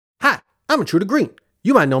I'm Intruder Green.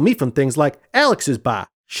 You might know me from things like Alex's Bar,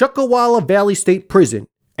 Chuckawalla Valley State Prison,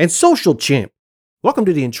 and Social Champ. Welcome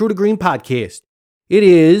to the Intruder Green podcast. It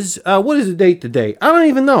is, what is the date today? I don't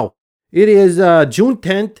even know. It is June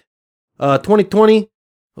 10th, 2020.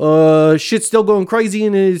 Shit's still going crazy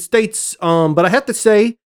in the States. But I have to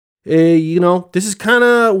say, this is kind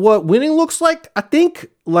of what winning looks like, I think.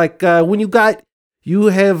 Like when you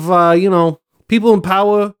have people in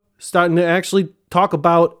power starting to actually talk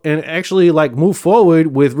about and actually like move forward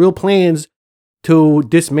with real plans to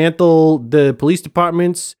dismantle the police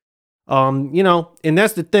departments. And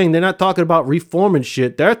that's the thing. They're not talking about reforming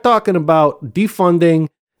shit. They're talking about defunding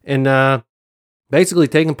and basically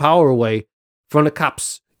taking power away from the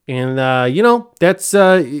cops. And that's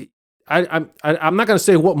I'm not gonna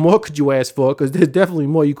say what more could you ask for, because there's definitely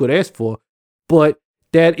more you could ask for, but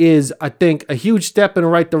that is, I think, a huge step in the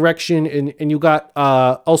right direction. And you got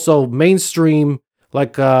also mainstream,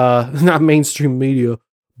 like not mainstream media,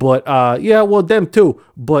 but them too,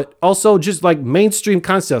 but also just like mainstream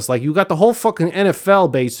concepts. Like you got the whole fucking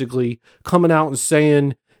NFL basically coming out and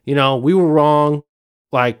saying, we were wrong,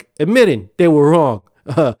 like admitting they were wrong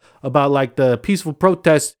about like the peaceful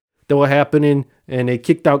protests that were happening, and they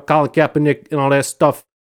kicked out Colin Kaepernick and all that stuff.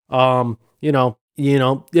 Lots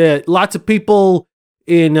of people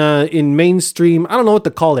in mainstream, I don't know what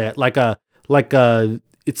to call that,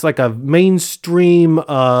 it's like a mainstream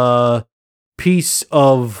piece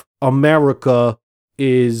of America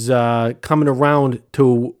is coming around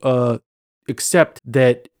to accept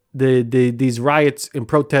that these riots and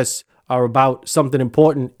protests are about something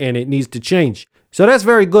important and it needs to change. So that's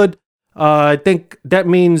very good. I think that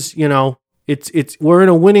means, we're in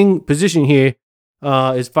a winning position here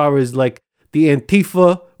as far as like the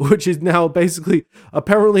Antifa, which is now basically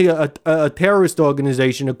apparently a terrorist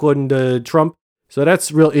organization according to Trump. So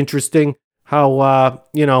that's real interesting how,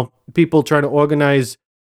 people trying to organize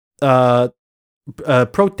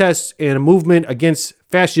protests and a movement against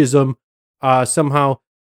fascism somehow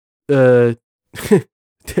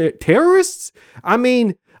terrorists? I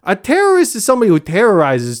mean, a terrorist is somebody who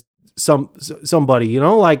terrorizes somebody,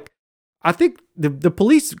 like I think the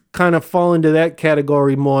police kind of fall into that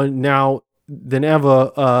category more now than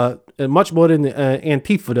ever, much more than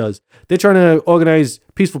Antifa does. They're trying to organize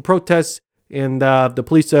peaceful protests, and the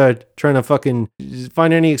police are trying to fucking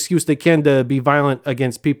find any excuse they can to be violent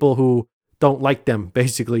against people who don't like them,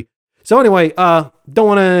 basically. So anyway, don't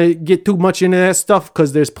want to get too much into that stuff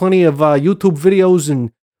because there's plenty of YouTube videos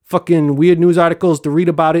and fucking weird news articles to read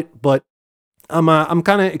about it, but I'm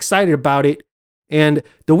kind of excited about it. And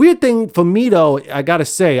the weird thing for me, though, I gotta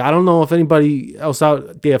say, I don't know if anybody else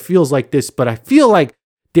out there feels like this, but I feel like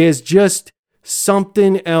there's just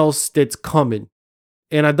something else that's coming.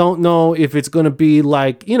 And I don't know if it's going to be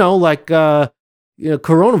like,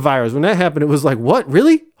 coronavirus. When that happened, it was like, what?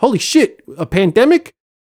 Really? Holy shit. A pandemic?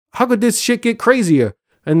 How could this shit get crazier?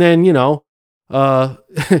 And then,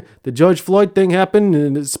 the George Floyd thing happened,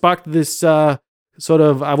 and it sparked this sort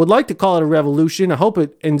of, I would like to call it a revolution. I hope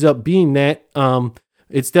it ends up being that.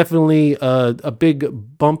 It's definitely a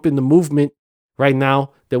big bump in the movement right now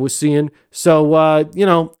that we're seeing. So, I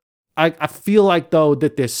feel like, though,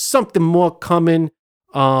 that there's something more coming.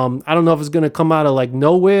 I don't know if it's going to come out of like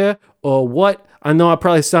nowhere or what. I know I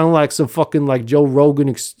probably sound like some fucking like Joe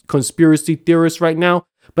Rogan conspiracy theorist right now,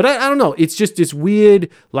 but I don't know. It's just this weird,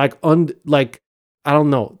 I don't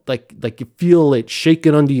know, like you feel it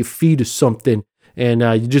shaking under your feet or something, and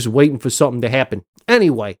you're just waiting for something to happen.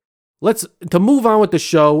 Anyway, to move on with the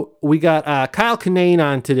show, we got Kyle Kinane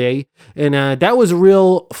on today, and that was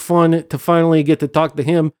real fun to finally get to talk to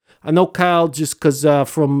him. I know Kyle just because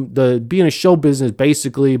from being a show business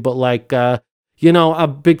basically, but I'm a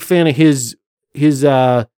big fan of his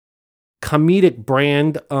comedic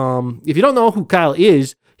brand. If you don't know who Kyle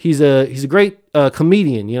is, he's a great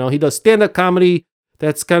comedian. He does stand-up comedy.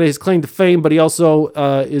 That's kind of his claim to fame, but he also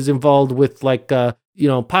is involved with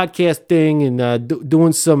podcasting and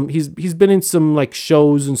doing some. He's been in some like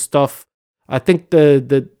shows and stuff. I think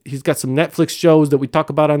he's got some Netflix shows that we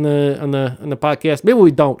talk about on the podcast. Maybe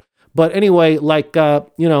we don't. But anyway,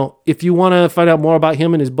 if you want to find out more about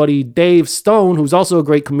him and his buddy Dave Stone, who's also a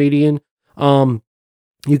great comedian, you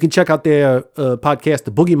can check out their podcast,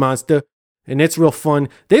 The Boogie Monster, and it's real fun.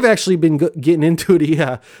 They've actually been getting into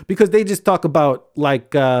it, because they just talk about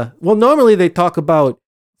normally they talk about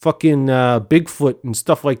fucking Bigfoot and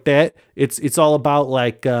stuff like that. It's all about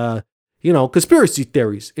conspiracy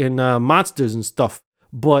theories and monsters and stuff.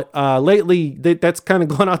 But lately, that's kind of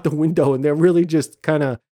gone out the window, and they're really just kind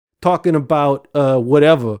of talking about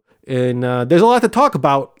whatever. And there's a lot to talk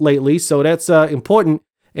about lately, so that's important.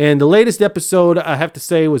 And the latest episode, I have to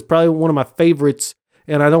say, was probably one of my favorites.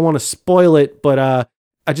 And I don't want to spoil it, but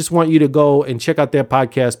I just want you to go and check out their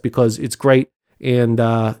podcast because it's great. And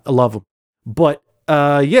I love them. But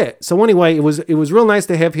yeah, so anyway, it was real nice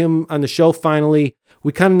to have him on the show finally.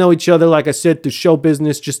 We kind of know each other, like I said, through show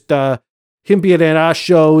business, just him being at our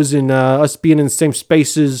shows and us being in the same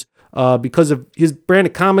spaces because of his brand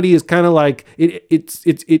of comedy is kind of like,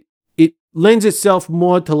 it lends itself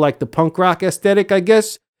more to like the punk rock aesthetic, I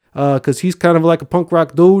guess, because he's kind of like a punk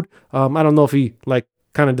rock dude. I don't know if he like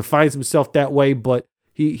kind of defines himself that way, but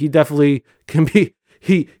he definitely can be.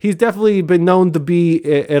 He's definitely been known to be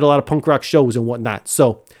at a lot of punk rock shows and whatnot.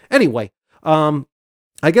 So anyway,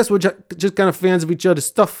 I guess we're just kind of fans of each other's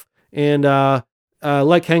stuff and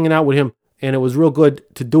like hanging out with him. And it was real good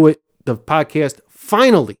to do it. The podcast,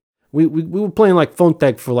 finally. We were playing like phone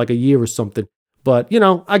tag for like a year or something. But, you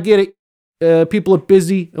know, I get it. People are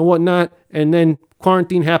busy and whatnot. And then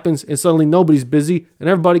quarantine happens and suddenly nobody's busy. And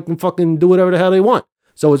everybody can fucking do whatever the hell they want.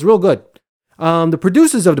 So it's real good. The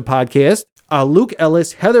producers of the podcast are Luke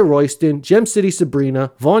Ellis, Heather Royston, Gem City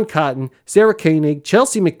Sabrina, Vaughn Cotton, Sarah Koenig,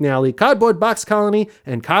 Chelsea McNally, Cardboard Box Colony,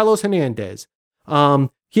 and Carlos Hernandez. Yeah,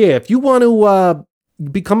 if you want to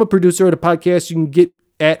become a producer of the podcast, you can get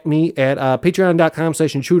at me at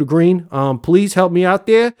patreon.com/intrudergreen. Please help me out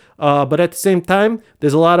there. But at the same time,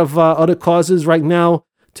 there's a lot of other causes right now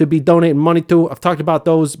to be donating money to. I've talked about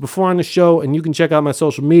those before on the show, and you can check out my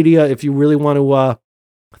social media if you really want to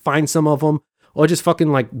find some of them. Or just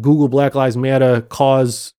fucking like Google Black Lives Matter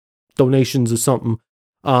cause donations or something.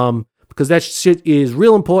 Because that shit is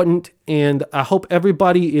real important. And I hope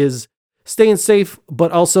everybody is staying safe,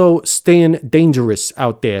 but also staying dangerous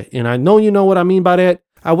out there. And I know you know what I mean by that.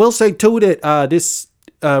 I will say too that this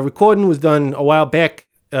recording was done a while back,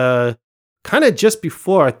 kind of just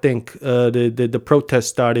before I think the protest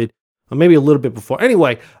started. Or maybe a little bit before.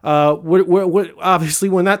 Anyway, we're obviously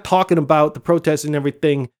we're not talking about the protests and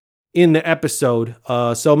everything in the episode.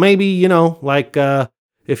 So maybe, you know, like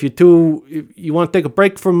if you want to take a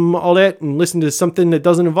break from all that and listen to something that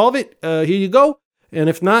doesn't involve it, here you go. And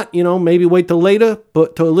if not, you know, maybe wait till later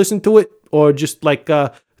but to listen to it, or just like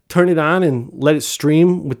turn it on and let it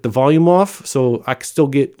stream with the volume off so I can still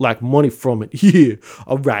get like money from it. Yeah,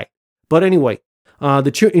 all right. But anyway,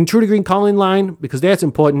 the Intruder Green calling line, because that's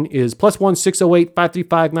important, is +1 608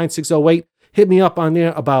 535 9608. Hit me up on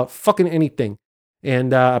there about fucking anything.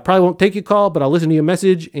 And I probably won't take your call, but I'll listen to your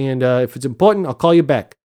message. And if it's important, I'll call you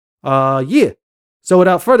back. Yeah. So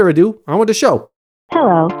without further ado, on with the show.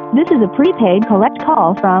 Hello, this is a prepaid collect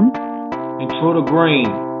call from Intruder Green,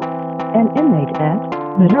 an inmate at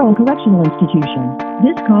the Harrell Correctional Institution.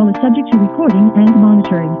 This call is subject to recording and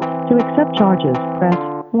monitoring. To accept charges, press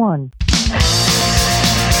 1.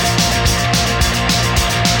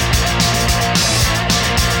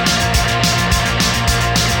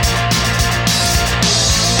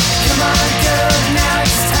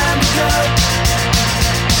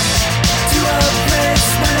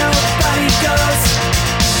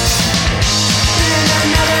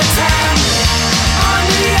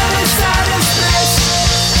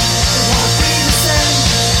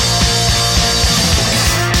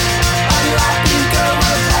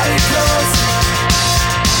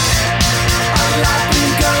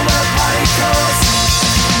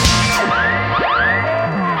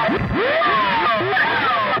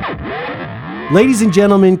 Ladies and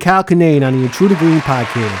gentlemen, Kyle Kinane on the Intruder Green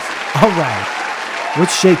podcast. All right.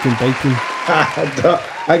 What's shaking, bacon?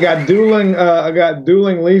 I got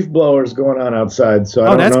dueling leaf blowers going on outside. So I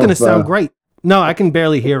don't that's know going to sound great. No, I can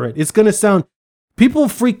barely hear it. It's going to sound... People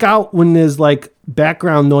freak out when there's like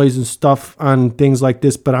background noise and stuff on things like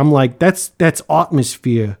this, but I'm like, that's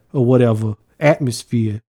atmosphere or whatever.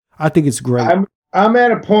 Atmosphere. I think it's great. I'm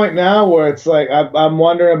at a point now where it's like I'm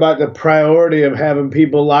wondering about the priority of having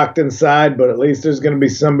people locked inside, but at least there's going to be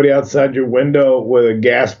somebody outside your window with a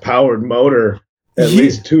gas-powered motor at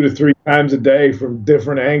least 2 to 3 times a day from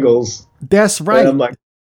different angles. That's right. And I'm like,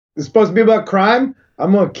 it's supposed to be about crime?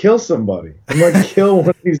 I'm going to kill somebody. I'm going to kill one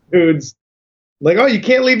of these dudes. Like, oh, you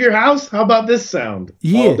can't leave your house? How about this sound?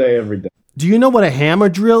 Yeah. All day, every day. Do you know what a hammer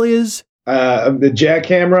drill is? The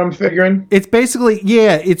jackhammer, I'm figuring. It's basically,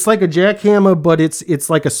 it's like a jackhammer, but it's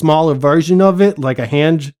like a smaller version of it, like a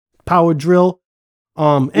hand power drill.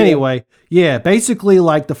 Anyway, basically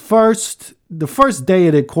like the first day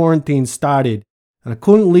of the quarantine started, and I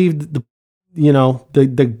couldn't leave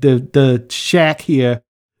the shack here.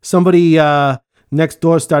 Somebody next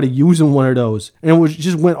door started using one of those, and it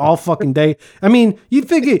just went all fucking day. I mean, you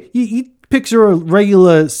figure you picture a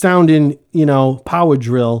regular sounding, power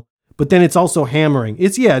drill. But then it's also hammering.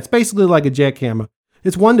 It's basically like a jackhammer.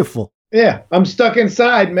 It's wonderful. Yeah, I'm stuck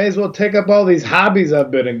inside. May as well take up all these hobbies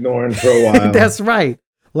I've been ignoring for a while. That's right.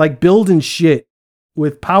 Like building shit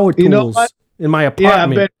with power tools You know what? in my Yeah,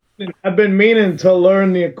 apartment. I've been meaning to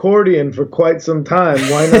learn the accordion for quite some time.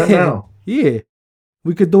 Why not now? Yeah.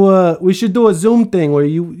 We should do a Zoom thing where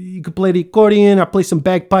you could play the accordion, I play some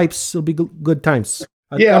bagpipes. It'll be good times.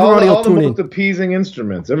 Yeah, Everybody will all the tune in. most appeasing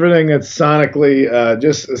instruments. Everything that's sonically,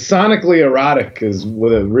 just sonically erotic is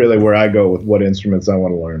really where I go with what instruments I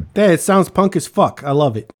want to learn. That it sounds punk as fuck. I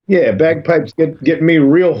love it. Yeah, bagpipes get me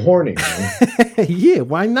real horny. Man. Yeah,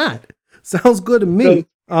 why not? Sounds good to me.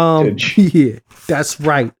 Yeah, that's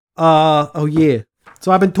right. Oh yeah.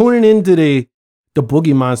 So I've been tuning into the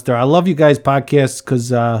Boogie Monster. I love you guys' podcasts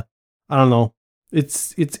because I don't know.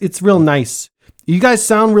 It's real nice. You guys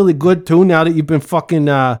sound really good too now that you've been fucking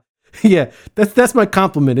yeah, that's my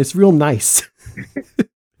compliment. It's real nice.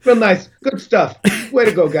 Real nice. Good stuff. Way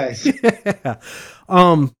to go, guys. Yeah.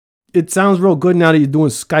 It sounds real good now that you're doing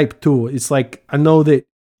Skype too. It's like I know that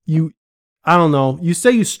I don't know. You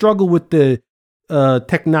say you struggle with the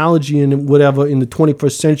technology and whatever in the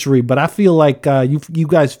 21st century, but I feel like you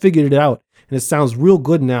guys figured it out and it sounds real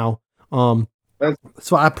good now.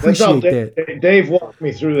 So I appreciate that. Dave walked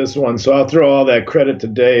me through this one, so I'll throw all that credit to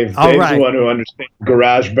Dave. All Dave's right. the one who understands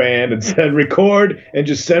GarageBand and said record and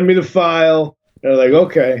just send me the file. And they're like,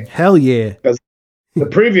 okay. Hell yeah. The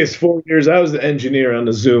previous 4 years, I was the engineer on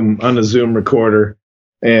the Zoom recorder,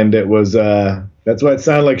 and it was that's why it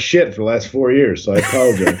sounded like shit for the last 4 years. So I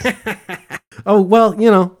apologize. Oh well,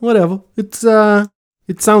 whatever.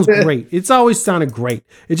 It sounds great. It's always sounded great.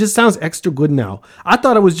 It just sounds extra good now. I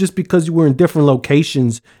thought it was just because you were in different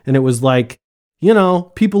locations and it was like,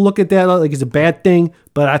 people look at that like it's a bad thing,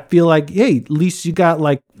 but I feel like, hey, at least you got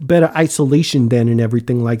like better isolation then and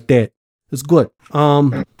everything like that. It's good.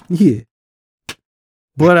 Yeah.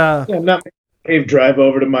 But I'm not making Dave drive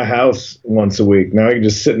over to my house once a week. Now he can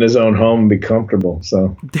just sit in his own home and be comfortable.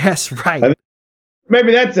 So that's right.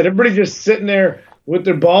 Maybe that's it. Everybody just sitting there with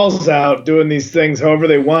their balls out doing these things however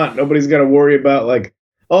they want. Nobody's got to worry about like,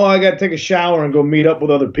 oh, I got to take a shower and go meet up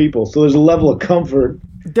with other people. So there's a level of comfort.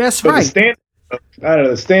 That's But right.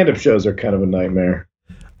 the stand-up shows are kind of a nightmare.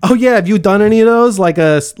 Oh yeah, have you done any of those, like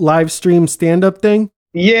a live stream stand-up thing?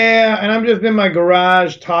 Yeah, and I'm just in my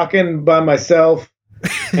garage talking by myself,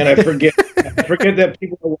 and I forget that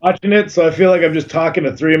people are watching it. So I feel like I'm just talking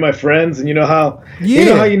to three of my friends, and you know how you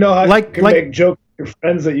can make jokes with your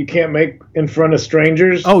friends that you can't make in front of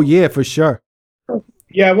strangers. Oh yeah, for sure.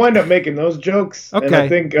 Yeah, I wind up making those jokes, and I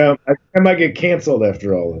think I might get canceled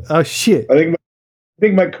after all this. Oh shit. I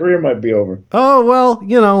think my career might be over. Oh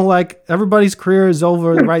well, like everybody's career is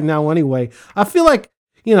over right now anyway. I feel like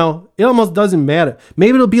it almost doesn't matter.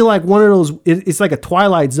 Maybe it'll be like one of those, it's like a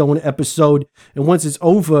Twilight Zone episode. And once it's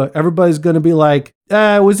over, everybody's going to be like,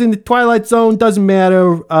 it was in the Twilight Zone. Doesn't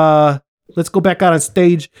matter. Let's go back out on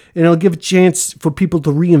stage. And it'll give a chance for people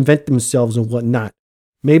to reinvent themselves and whatnot.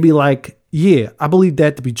 Maybe like, yeah, I believe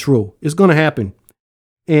that to be true. It's going to happen.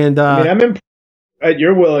 And I'm impressed at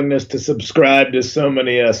your willingness to subscribe to so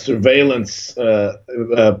many surveillance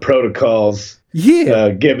protocols.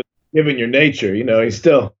 Yeah. Given your nature, you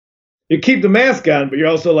keep the mask on, but you're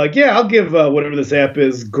also like, yeah, I'll give whatever this app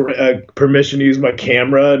is permission to use my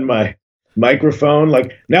camera and my microphone.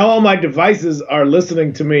 Like now all my devices are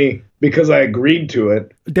listening to me because I agreed to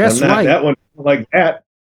it. That's right. That one like that.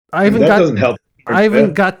 Doesn't help. I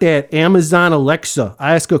even got that Amazon Alexa.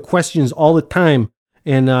 I ask her questions all the time.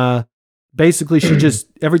 And basically she just,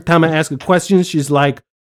 every time I ask her questions, she's like,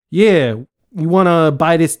 yeah, you want to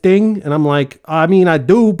buy this thing? And I'm like, I mean, I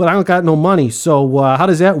do, but I don't got no money. So how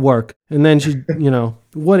does that work? And then she,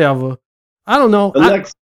 whatever. I don't know.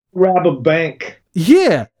 Alexa, rob a bank.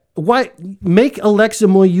 Yeah. Why make Alexa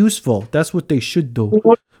more useful? That's what they should do.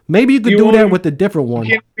 Maybe you could do that with a different one.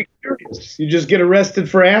 You can't be curious. You just get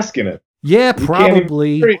arrested for asking it. Yeah,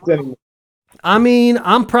 probably. I mean,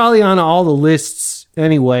 I'm probably on all the lists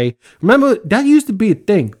anyway. Remember, that used to be a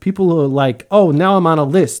thing. People are like, oh, now I'm on a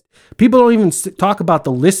list. People don't even talk about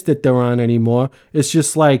the list that they're on anymore. It's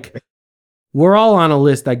just like, we're all on a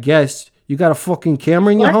list, I guess. You got a fucking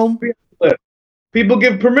camera in your home? People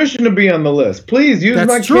give permission to be on the list. Please use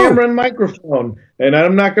my camera and microphone. And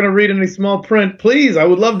I'm not going to read any small print. Please, I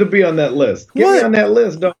would love to be on that list. Get me on that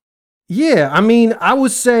list, dog. Yeah, I mean, I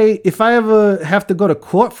would say if I ever have to go to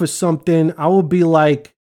court for something, I would be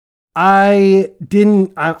like, I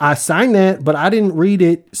signed that, but I didn't read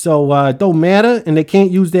it, so it don't matter, and they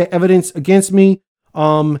can't use that evidence against me.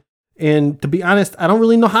 And to be honest, I don't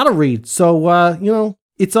really know how to read, so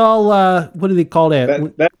it's all what do they call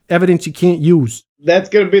that? Evidence you can't use. That's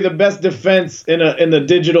going to be the best defense in the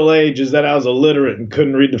digital age is that I was illiterate and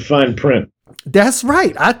couldn't read the fine print. That's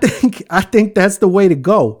right. I think that's the way to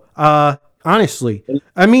go. Honestly,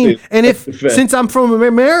 I mean, and since I'm from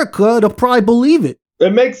America, they'll probably believe it.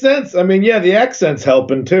 It makes sense. I mean, yeah, the accent's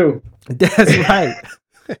helping too. That's right.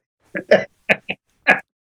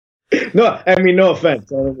 No, I mean, no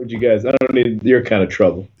offense. I don't need you guys. I don't need your kind of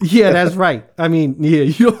trouble. Yeah, that's right. I mean, yeah,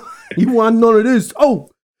 you want none of this. Oh,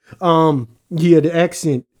 yeah, the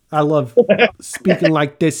accent. I love speaking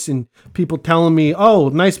like this and people telling me, "Oh,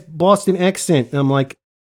 nice Boston accent." And I'm like,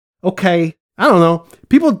 okay, I don't know.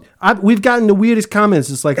 We've gotten the weirdest comments.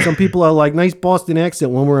 It's like some people are like, "Nice Boston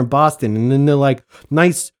accent" when we're in Boston, and then they're like,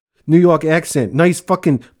 "Nice New York accent, nice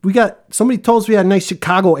fucking." Somebody told us we had nice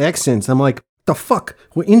Chicago accents. I'm like, the fuck?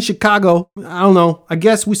 We're in Chicago. I don't know. I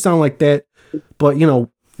guess we sound like that, but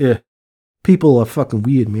yeah, people are fucking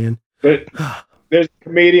weird, man. But there's a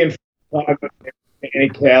comedian Andy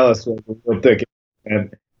Callis was real thick,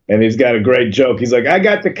 and he's got a great joke. He's like, I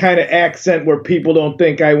got the kind of accent where people don't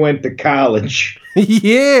think I went to college.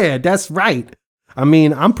 Yeah, that's right. I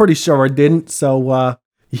mean, I'm pretty sure I didn't. So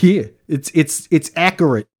yeah, it's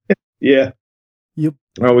accurate. Yeah. Yep.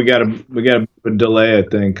 Oh, we got a delay, I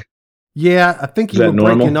think. Yeah, I think you were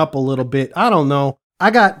breaking up a little bit. I don't know.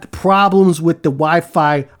 I got problems with the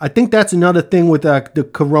Wi-Fi. I think that's another thing with the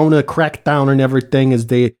Corona crackdown and everything is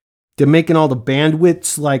they're making all the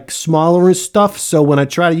bandwidths like smaller and stuff. So when I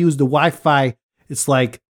try to use the Wi-Fi, it's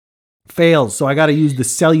like fails. So I got to use the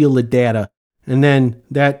cellular data, and then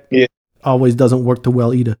that always doesn't work too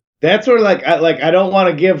well either. That's where I don't want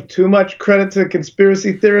to give too much credit to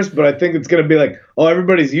conspiracy theorists, but I think it's going to be like, oh,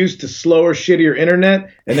 everybody's used to slower, shittier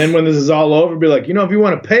internet. And then when this is all over, be like, if you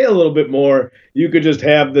want to pay a little bit more, you could just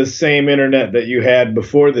have the same internet that you had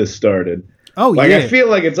before this started. Oh, yeah. I feel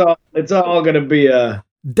like it's all going to be all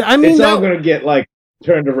going to get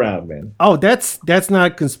turned around, man. Oh, that's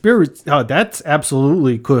not conspiracy. Oh, that's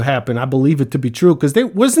absolutely could happen. I believe it to be true. Because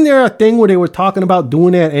wasn't there a thing where they were talking about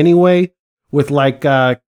doing that anyway with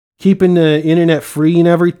keeping the internet free and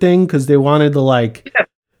everything because they wanted to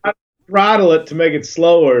throttle it to make it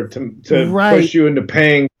slower to push you into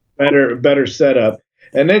paying better setup.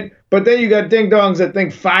 But then you got ding dongs that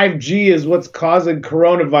think 5G is what's causing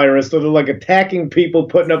coronavirus, so they're attacking people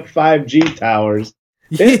putting up 5G towers.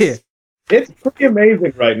 Yeah, it's pretty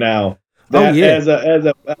amazing right now. That as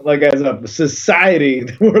a society,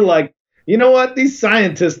 we're like, you know what? These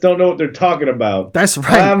scientists don't know what they're talking about. That's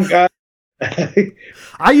right.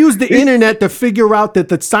 I use the internet to figure out that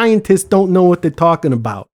the scientists don't know what they're talking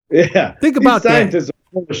about. Yeah. Think about that. Scientists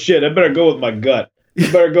are full of shit. I better go with my gut.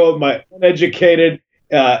 I better go with my uneducated,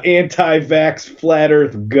 anti-vax, flat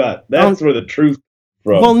earth gut. That's where the truth is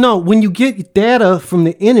from. Well, no, when you get data from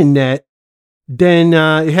the internet, then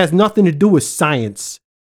it has nothing to do with science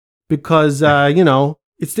because,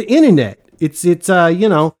 it's the internet.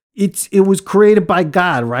 It was created by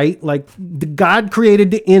God, right? Like God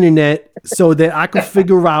created the internet so that I could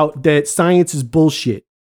figure out that science is bullshit,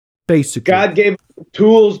 basically. God gave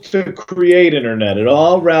tools to create internet. It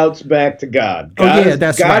all routes back to God.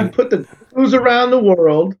 That's right. God put the tools around the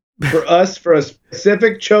world for us, for a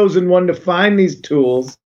specific chosen one to find these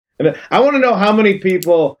tools. And I want to know how many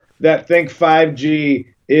people that think 5G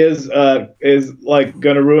is going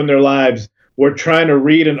to ruin their lives. We're trying to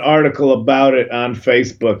read an article about it on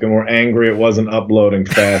Facebook, and we're angry it wasn't uploading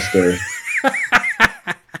faster.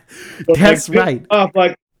 That's right.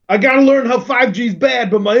 I got to learn how 5G is bad,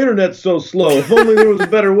 but my internet's so slow. If only there was a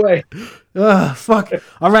better way. Fuck.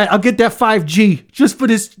 All right, I'll get that 5G just for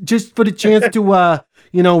the chance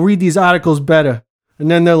to read these articles better.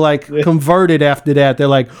 And then they're converted after that. They're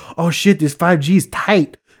like, oh shit, this 5G is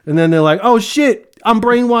tight. And then they're like, oh shit, I'm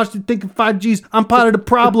brainwashed to thinking 5G's. I'm part of the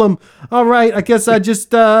problem. All right, I guess I just,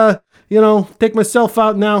 take myself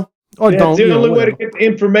out now. Or don't. The only way to get the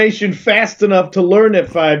information fast enough to learn that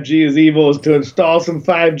 5G is evil is to install some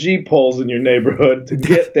 5G poles in your neighborhood to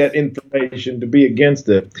get that information to be against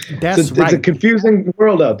it. That's right. It's a confusing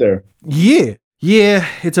world out there. Yeah. Yeah,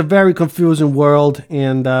 it's a very confusing world.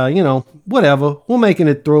 And, whatever. We're making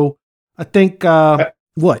it through. I think,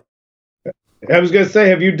 what? I was going to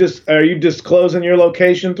say, are you disclosing your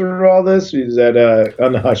location through all this? Is that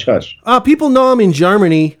on the hush hush? People know I'm in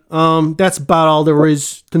Germany. That's about all there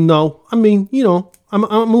is to know. I mean, I'm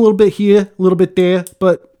a little bit here, a little bit there,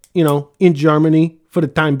 but in Germany for the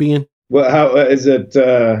time being. Well, how is it?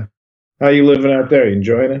 How you living out there? You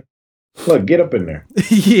enjoying it? Look, get up in there.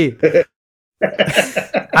 Yeah.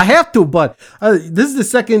 I have to, but this is the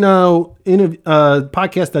second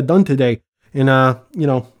podcast I've done today, and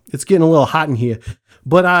it's getting a little hot in here.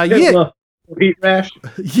 But yeah, heat rash.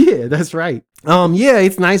 Yeah, that's right. Yeah,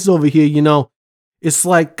 it's nice over here. It's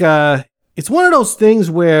like it's one of those things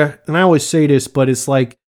where, and I always say this, but it's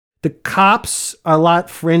like the cops are a lot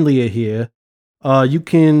friendlier here. You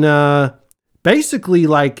can basically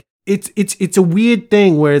like it's a weird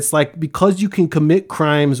thing where it's like because you can commit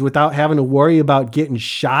crimes without having to worry about getting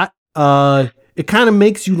shot. It kind of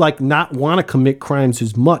makes you like not want to commit crimes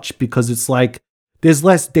as much because it's like there's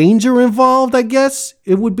less danger involved. I guess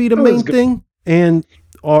it would be the main thing,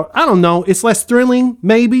 or I don't know, it's less thrilling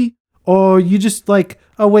maybe, or you just like,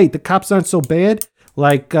 oh wait, the cops aren't so bad.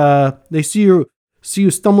 Like they see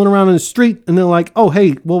you stumbling around in the street and they're like, oh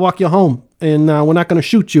hey, we'll walk you home and we're not gonna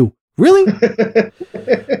shoot you. Really?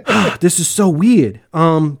 This is so weird.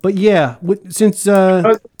 But yeah, since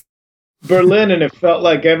Berlin, and it felt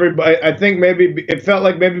like everybody. I think maybe it felt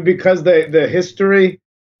like maybe because the history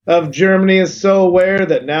of Germany is so aware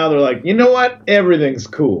that now they're like, you know what? Everything's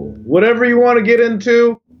cool. Whatever you want to get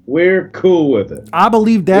into, we're cool with it. I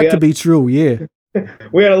believe that to be true. Yeah.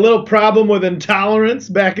 We had a little problem with intolerance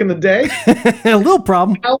back in the day. A little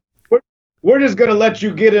problem. We're just going to let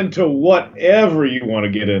you get into whatever you want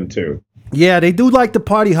to get into. Yeah, they do like to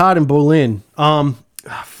party hard in Berlin.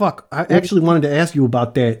 Fuck, I actually wanted to ask you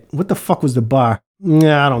about that. What the fuck was the bar?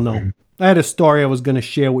 Yeah, I don't know. I had a story I was going to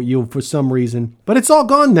share with you for some reason, but it's all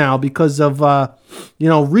gone now because of,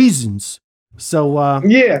 reasons. So,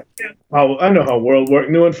 yeah. Oh, I know how world works.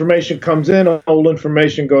 New information comes in, old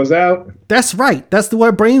information goes out. That's right. That's the way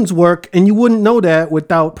brains work. And you wouldn't know that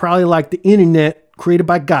without probably like the internet created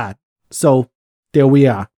by God. So there we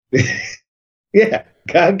are. Yeah.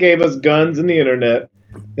 God gave us guns and the internet.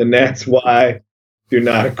 And that's why you're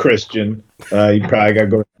not a Christian. You probably got to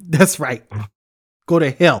go. That's right. Go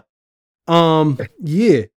to hell.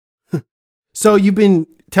 Yeah. So you've been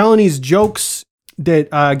telling these jokes that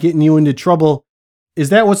getting you into trouble. Is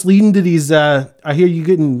that what's leading to these? I hear you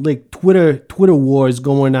getting like Twitter wars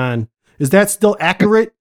going on. Is that still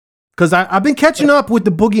accurate? Because I've been catching up with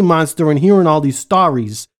the Boogie Monster and hearing all these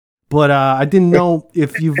stories, but I didn't know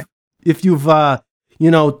if you've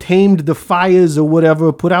tamed the fires or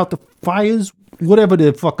whatever, put out the fires, whatever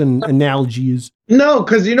the fucking analogy is. No,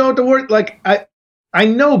 because you know what the word, like, I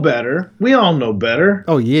know better. We all know better.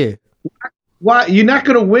 Oh, yeah. Why? You're not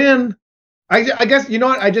going to win. I guess, you know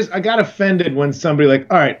what? I got offended when somebody like,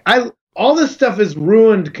 all right, all this stuff has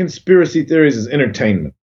ruined conspiracy theories as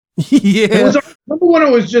entertainment. Yeah. Remember when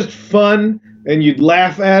it was just fun and you'd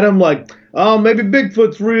laugh at them like, oh, maybe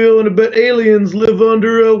Bigfoot's real and I bet aliens live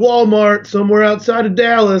under a Walmart somewhere outside of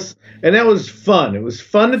Dallas. And that was fun. It was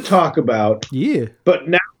fun to talk about. Yeah. But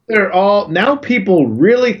now people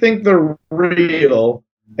really think they're real,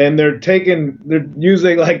 and they're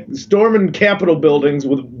using like storming Capitol buildings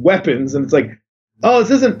with weapons, and it's like, oh,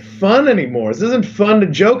 this isn't fun anymore. This isn't fun to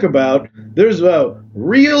joke about. There's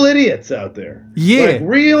real idiots out there. Yeah. Like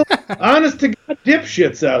real honest to God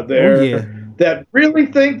dipshits out there that really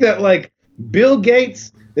think that like Bill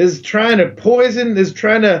Gates is trying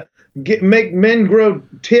to make men grow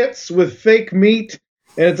tits with fake meat.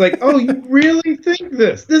 And it's like, oh, you really think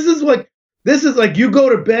this? This is like you go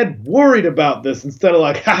to bed worried about this instead of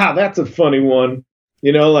like, haha, that's a funny one.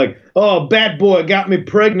 You know, like, oh, Bat Boy got me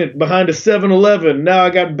pregnant behind a 7-Eleven. Now I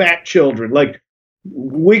got bat children. Like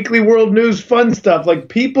Weekly World News fun stuff. Like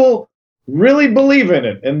people really believe in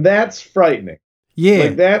it, and that's frightening. Yeah.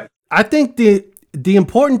 Like that. I think the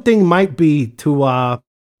important thing might be to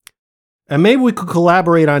and maybe we could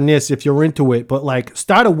collaborate on this if you're into it, but like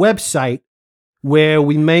start a website where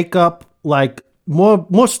we make up like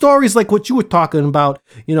more stories like what you were talking about.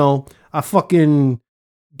 You know, I fucking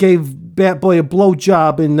gave Bat Boy a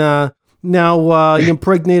blowjob and now he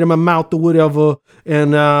impregnated my mouth or whatever,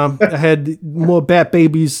 and I had more bat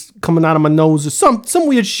babies coming out of my nose or some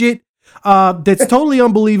weird shit that's totally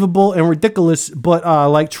unbelievable and ridiculous, but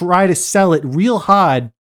like try to sell it real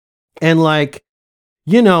hard. And like,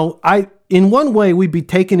 you know, in one way we'd be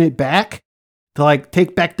taking it back to like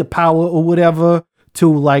take back the power or whatever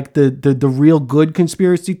to like the real good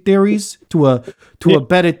conspiracy theories to a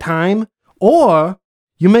better time. Or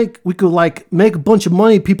we could like make a bunch of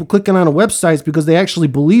money, people clicking on the websites because they actually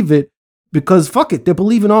believe it, because fuck it, they're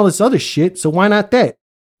believing all this other shit. So why not that?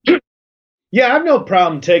 Yeah, I have no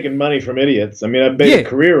problem taking money from idiots. I mean, I've made a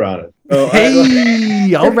career on it. So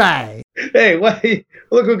hey, all right. Hey,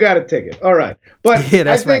 look who got a ticket. All right. But yeah,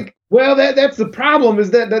 that's I think, right. Well, that's the problem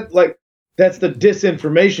is that's the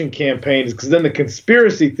disinformation campaign, is because then the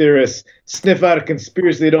conspiracy theorists sniff out a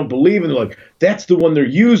conspiracy they don't believe in. They're like, that's the one they're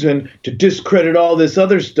using to discredit all this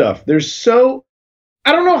other stuff.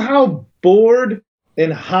 I don't know how bored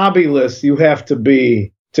and hobbyless you have to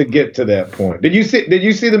be to get to that point. Did you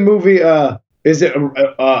see the movie is it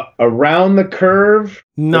Around the Curve?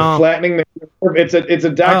 No. Or Flattening the Curve. It's a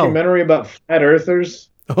documentary about flat earthers.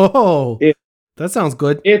 Oh, that sounds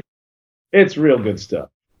good. It's real good stuff.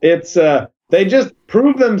 It's they just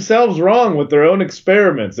prove themselves wrong with their own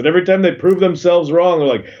experiments, and every time they prove themselves wrong, they're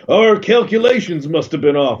like, "Our calculations must have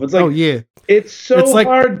been off." It's like, oh yeah, it's like,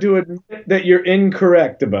 hard to admit that you're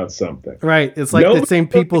incorrect about something. Right. It's like the same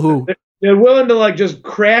people who they're willing to like just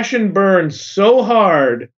crash and burn so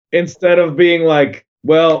hard instead of being like,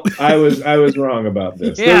 "Well, I was wrong about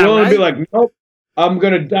this." Yeah, they're willing right? to be like, "Nope, I'm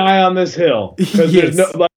gonna die on this hill," because Yes. there's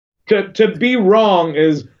no like to be wrong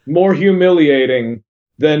is more humiliating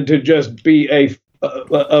than to just be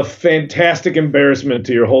a fantastic embarrassment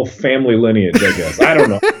to your whole family lineage, I guess. I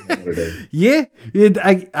don't know what it is. Yeah,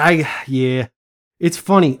 yeah. It's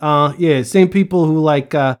funny. Yeah, same people who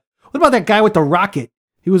like. What about that guy with the rocket?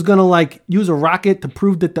 He was gonna like use a rocket to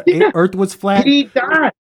prove that the Earth was flat. He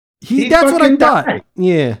died. That's what I fucking thought. died.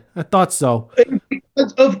 Yeah, I thought so.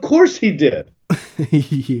 Of course he did.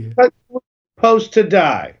 Yeah. Supposed to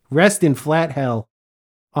die. Rest in flat hell.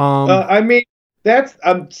 I mean,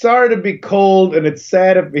 I'm sorry to be cold, and it's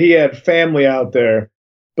sad if he had family out there,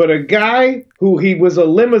 but a guy who he was a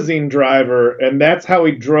limousine driver, and that's how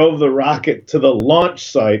he drove the rocket to the launch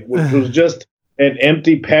site, which was just an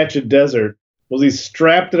empty patch of desert, was he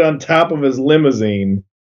strapped it on top of his limousine.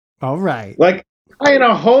 All right. Like, in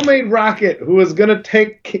a homemade rocket who was going to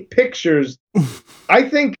take pictures. I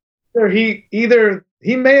think he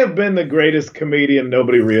may have been the greatest comedian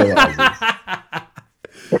nobody realizes.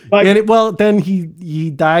 Like, then he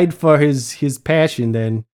died for his passion.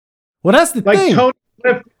 Then, well, that's the like thing. Tony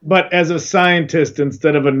Swift, but as a scientist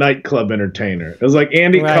instead of a nightclub entertainer. It was like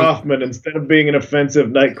Andy Kaufman, instead of being an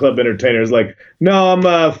offensive nightclub entertainer, is like, no, I'm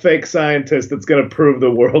a fake scientist that's going to prove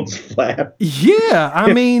the world's flat. Yeah,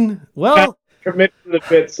 I mean, well, committed to the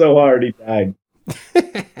bit so hard he died.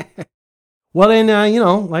 Well, then,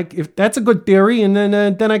 like if that's a good theory, and then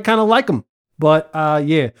I kind of like him. But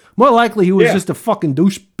yeah, more likely he was just a fucking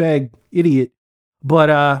douchebag idiot.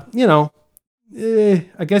 But I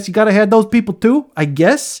guess you gotta have those people too, I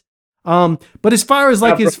guess. But as far as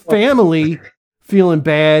like his family feeling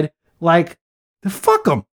bad, like fuck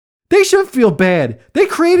them. They should feel bad. They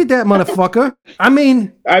created that motherfucker. I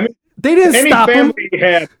mean, they didn't stop him. Any family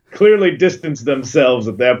had clearly distanced themselves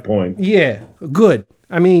at that point. Yeah, good.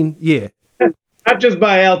 I mean, yeah. Not just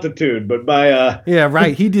by altitude, but by yeah,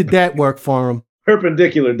 right. He did that work for him.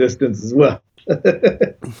 Perpendicular distance as well.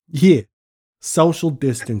 Yeah. Social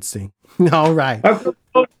distancing. All right. I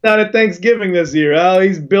proposed out at Thanksgiving this year. Oh,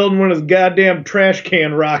 he's building one of his goddamn trash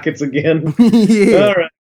can rockets again. Yeah. All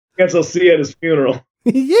right. Guess I'll see you at his funeral.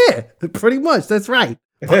 Yeah, pretty much. That's right.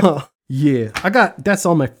 Yeah. That's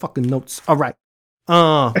all my fucking notes. All right.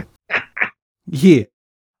 Yeah.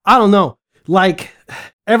 I don't know. Like,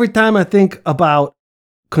 every time I think about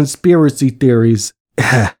conspiracy theories,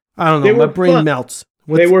 I don't know, my brain melts.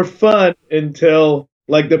 They were fun until,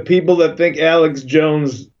 like, the people that think Alex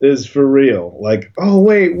Jones is for real. Like, oh,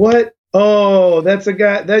 wait, what? Oh, that's a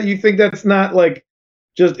guy that you think that's not, like,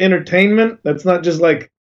 just entertainment? That's not just,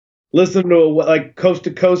 like, listen to Coast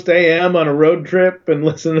to Coast AM on a road trip and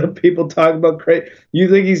listen to people talk about crazy. You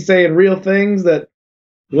think he's saying real things that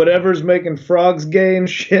whatever's making frogs gay and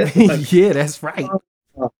shit? Like, yeah, that's right.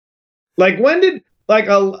 Like, when did, like,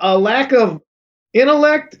 a lack of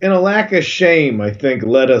intellect and a lack of shame, I think,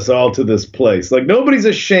 led us all to this place. Like, nobody's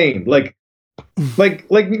ashamed. Like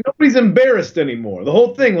nobody's embarrassed anymore. The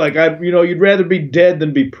whole thing, like, you'd rather be dead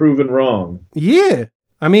than be proven wrong. Yeah.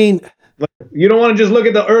 I mean, like, you don't want to just look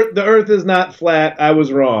at the earth. The earth is not flat. I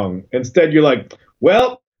was wrong. Instead, you're like,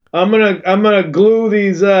 well, I'm gonna glue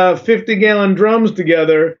these 50-gallon drums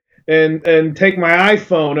together and take my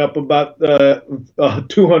iPhone up about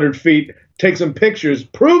 200 feet, take some pictures,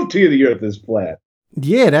 prove to you the earth is flat.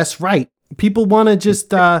 Yeah, that's right. People want to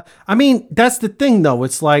just, I mean, that's the thing though.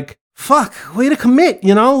 It's like, fuck, way to commit,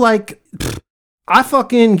 like, I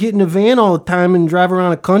fucking get in a van all the time and drive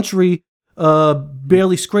around the country,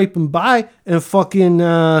 barely scraping by and fucking,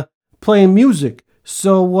 playing music.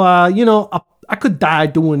 So, I could die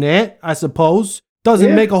doing that, I suppose.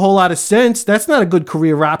 Doesn't make a whole lot of sense. That's not a good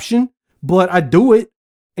career option, but I do it.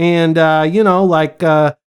 And,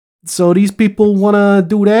 so these people want to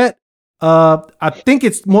do that. I think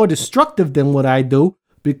it's more destructive than what I do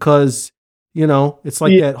because, it's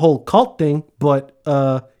like that whole cult thing, but,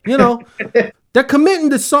 they're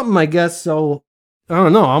committing to something, I guess. So I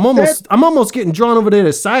don't know. I'm almost getting drawn over to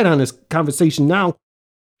the side on this conversation now.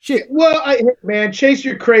 Shit. Well, man, chase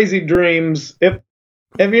your crazy dreams. If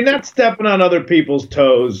you're not stepping on other people's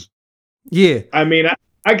toes, yeah. I mean,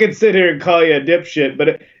 I could sit here and call you a dipshit,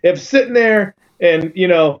 but if sitting there and,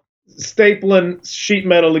 stapling sheet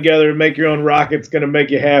metal together and make your own rocket's going to make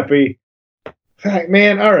you happy,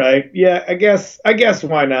 man, all right. Yeah, I guess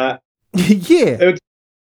why not? Yeah.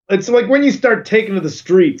 It's like when you start taking to the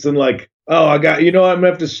streets and like, oh, I'm going to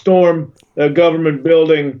have to storm a government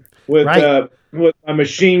building with a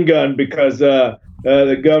machine gun because the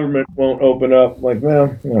government won't open up. Like,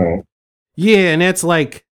 well, no. Yeah, and that's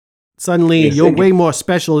like suddenly you're way more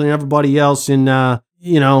special than everybody else and,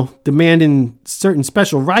 demanding certain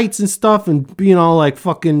special rights and stuff and being all like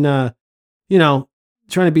fucking, trying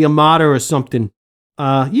to be a martyr or something.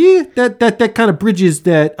 That kind of bridges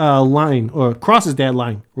that line or crosses that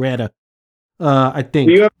line, rather, I think.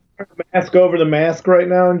 Do you have to wear a mask over the mask right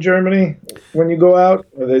now in Germany when you go out?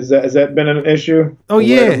 Or has that been an issue? Oh,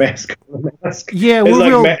 yeah. Mask over mask? Yeah, we're like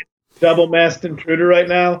real... double-masked intruder right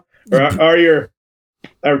now? Or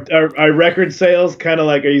are record sales kind of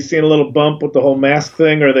like, are you seeing a little bump with the whole mask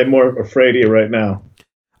thing, or are they more afraid of you right now?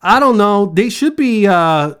 I don't know. They should be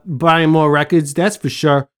buying more records, that's for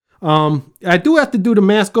sure. I do have to do the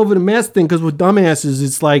mask over the mask thing because with dumbasses,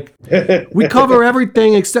 it's like we cover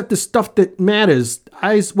everything except the stuff that matters.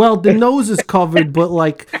 The nose is covered, but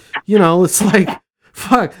like, it's like,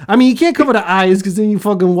 fuck. I mean, you can't cover the eyes because then you're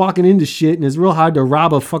fucking walking into shit and it's real hard to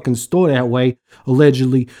rob a fucking store that way,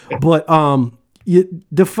 allegedly. But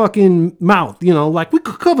the fucking mouth, like we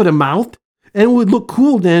could cover the mouth and it would look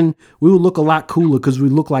cool. Then we would look a lot cooler because we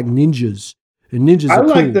look like ninjas, and ninjas are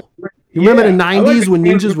cool. You remember the 90s when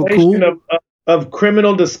ninjas were cool? Of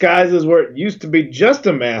criminal disguises where it used to be just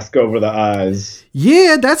a mask over the eyes.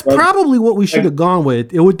 Yeah, that's probably what we should have gone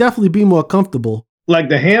with. It would definitely be more comfortable. Like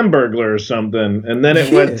the Hamburglar or something. And then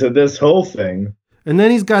it went to this whole thing. And then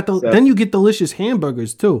then you get delicious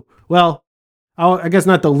hamburgers too. Well, I guess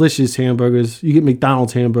not delicious hamburgers. You get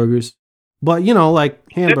McDonald's hamburgers. But,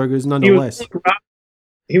 like hamburgers nonetheless.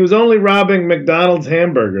 He was only robbing McDonald's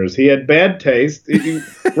hamburgers. He had bad taste. You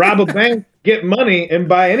rob a bank, get money, and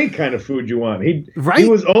buy any kind of food you want. He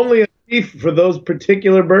was only a thief for those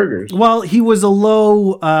particular burgers. Well, he was a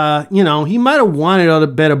low, he might have wanted other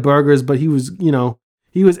better burgers, but he was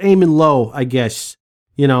aiming low, I guess,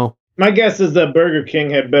 My guess is that Burger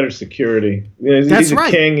King had better security. He's a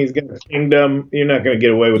king. He's got a kingdom. You're not going to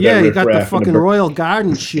get away with that. Yeah, he got the fucking Royal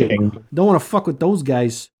Garden shit. Don't want to fuck with those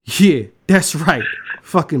guys. Yeah, that's right.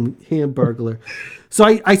 Fucking Hamburglar. So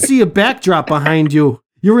I see a backdrop behind you.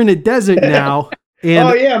 You're in a desert now. And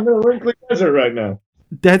oh yeah, I'm in a wrinkly desert right now.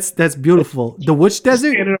 That's beautiful. The which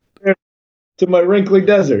desert? To my wrinkly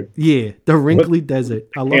desert. Yeah, the wrinkly desert.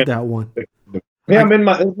 I love that one. Yeah, I'm in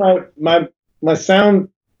my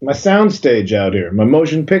sound stage out here, my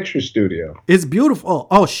motion picture studio. It's beautiful.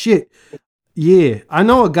 Oh shit. Yeah, I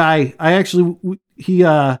know a guy.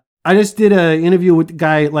 I just did an interview with the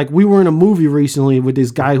guy. Like, we were in a movie recently with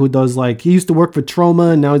this guy who does, like, he used to work for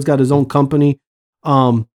Troma and now he's got his own company.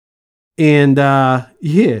 Yeah,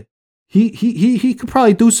 he could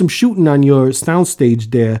probably do some shooting on your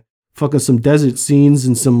soundstage there. Fucking some desert scenes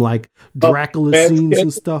and some, like, Dracula scenes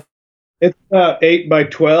and stuff. It's 8 by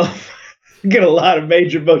 12. You get a lot of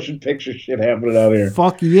major motion picture shit happening out here.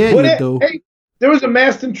 Fuck yeah, you do. Hey, there was a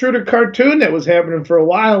Masked Intruder cartoon that was happening for a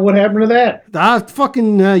while. What happened to that?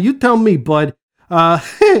 You tell me, bud.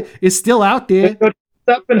 It's still out there.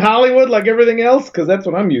 Up in Hollywood like everything else? Because that's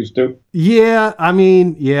what I'm used to. Yeah, I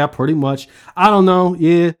mean, yeah, pretty much. I don't know.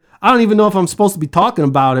 Yeah, I don't even know if I'm supposed to be talking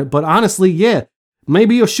about it. But honestly, yeah,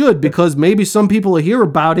 maybe you should, because maybe some people will hear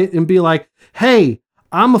about it and be like, hey,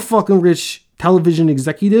 I'm a fucking rich television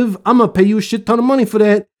executive. I'm going to pay you a shit ton of money for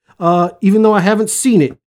that, even though I haven't seen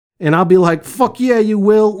it. And I'll be like, fuck yeah, you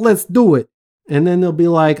will. Let's do it. And then they'll be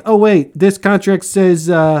like, oh, wait, this contract says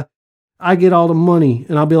I get all the money.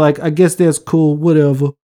 And I'll be like, I guess that's cool. Whatever.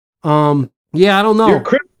 Yeah, I don't know.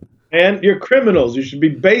 You're criminals. You should be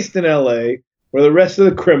based in L.A. where the rest of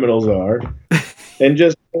the criminals are. And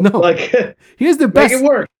just here's the best. Make it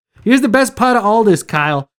work. Here's the best part of all this,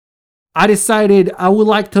 Kyle. I decided I would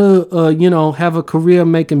like to, have a career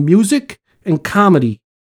making music and comedy.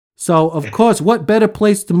 So, of course, what better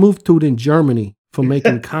place to move to than Germany for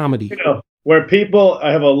making comedy? Where people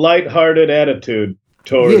have a lighthearted attitude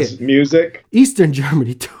towards music. Eastern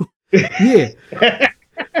Germany, too. Yeah.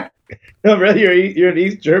 No, really? You're in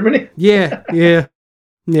East Germany? Yeah.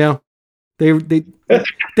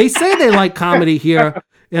 They say they like comedy here,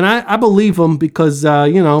 and I believe them because, I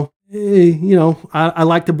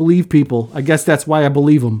like to believe people. I guess that's why I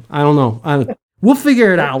believe them. I don't know. We'll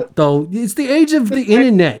figure it out, though. It's the age of the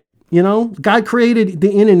internet. God created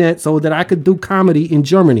the internet so that I could do comedy in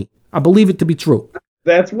Germany. I believe it to be true.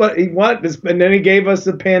 That's what he wanted. And then he gave us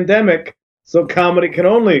the pandemic So comedy can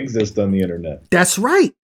only exist on the internet. That's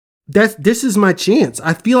right. This is my chance.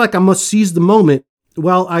 I feel like I must seize the moment.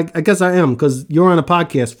 Well, I guess I am, because you're on a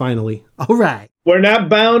podcast finally. All right. We're not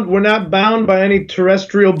bound by any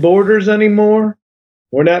terrestrial borders anymore.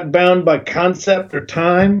 We're not bound by concept or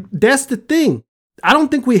time. That's the thing. I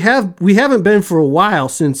don't think we haven't been for a while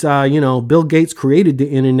since Bill Gates created the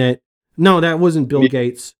internet. No, that wasn't Bill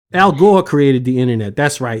Gates. Al Gore created the internet.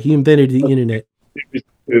 That's right. He invented the internet.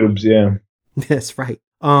 Tubes, yeah. That's right.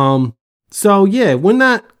 So yeah, we're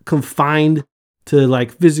not confined to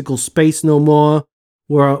like physical space no more.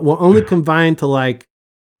 We're only confined to like,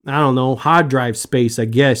 I don't know, hard drive space, I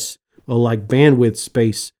guess, or like bandwidth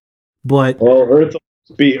space. But Earth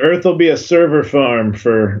will be a server farm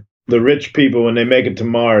for the rich people when they make it to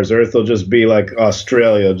Mars. Earth will just be like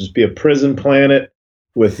Australia, it'll just be a prison planet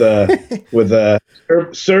with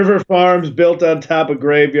server farms built on top of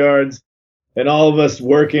graveyards, and all of us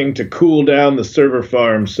working to cool down the server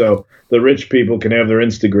farms so the rich people can have their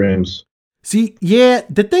Instagrams. See, yeah,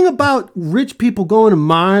 the thing about rich people going to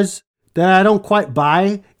Mars that I don't quite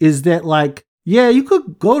buy is that, like, yeah, you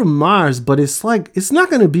could go to Mars, but it's like, it's not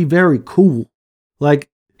going to be very cool. Like,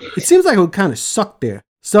 it seems like it would kind of suck there.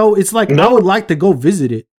 So it's like, I would like to go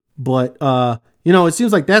visit it, but, it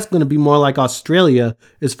seems like that's going to be more like Australia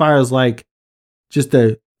as far as like just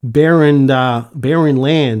a barren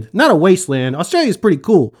land, not a wasteland. Australia is pretty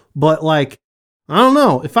cool, but like, I don't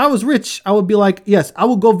know. If I was rich, I would be like, yes, I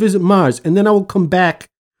will go visit Mars, and then I will come back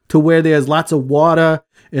to where there's lots of water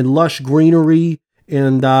and lush greenery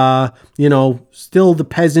and, still the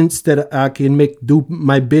peasants that I can do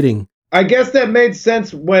my bidding. I guess that made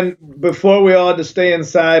sense before we all had to stay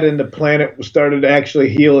inside and the planet started to actually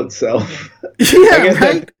heal itself. Yeah,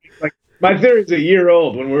 right? My theory is a year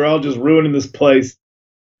old when we're all just ruining this place.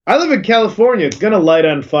 I live in California. It's going to light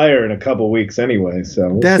on fire in a couple weeks anyway, so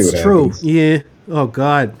we'll That's see what true. happens. Yeah. Oh,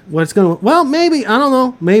 God. Well, maybe, I don't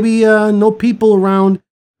know. Maybe no people around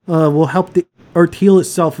will help the Earth heal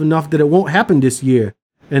itself enough that it won't happen this year.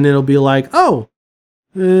 And it'll be like,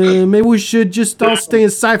 maybe we should just all stay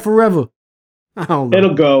inside forever. I don't know.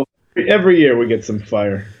 It'll go. Every year we get some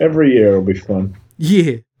fire. Every year it'll be fun.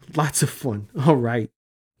 Yeah, lots of fun. All right.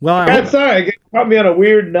 Well, I'm sorry. It caught me on a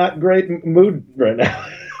weird, not great mood right now.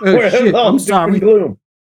 Shit, I'm sorry. Gloom.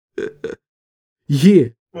 Yeah.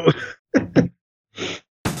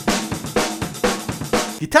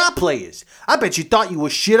 Guitar players, I bet you thought you were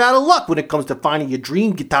shit out of luck when it comes to finding your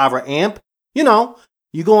dream guitar or amp. You know,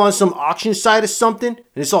 you go on some auction site or something and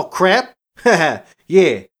it's all crap.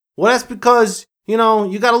 Yeah. Well, that's because, you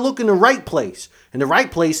gotta look in the right place. And the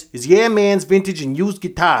right place is Yeah Man's Vintage and Used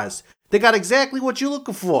Guitars. They got exactly what you're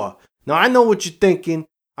looking for. Now, I know what you're thinking.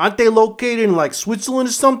 Aren't they located in like Switzerland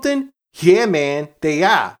or something? Yeah, man, they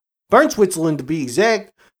are. Bern, Switzerland to be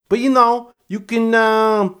exact. But you can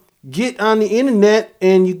get on the internet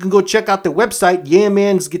and you can go check out the website,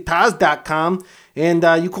 yeahmansguitars.com, and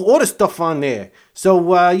you can order stuff on there.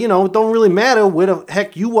 So, it don't really matter where the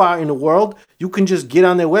heck you are in the world. You can just get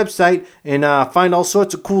on their website and find all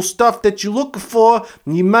sorts of cool stuff that you're looking for.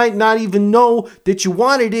 And you might not even know that you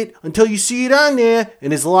wanted it until you see it on there.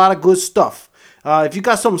 And there's a lot of good stuff. If you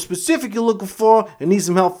got something specific you're looking for and need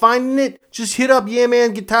some help finding it, just hit up Yeah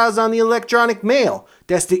Man Guitars on the electronic mail.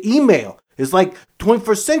 That's the email. It's like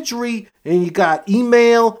 21st century and you got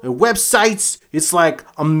email and websites. It's like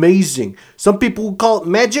amazing. Some people will call it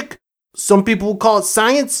magic. Some people will call it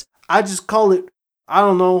science. I just call it, I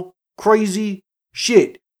don't know, crazy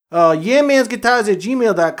shit.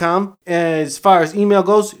 yeahmansguitars@gmail.com. As far as email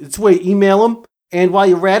goes, it's where you email them. And while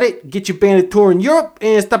you're at it, get your band a tour in Europe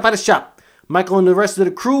and stop by the shop. Michael and the rest of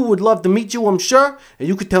the crew would love to meet you, I'm sure. And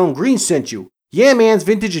you could tell them Green sent you. Yeah Man's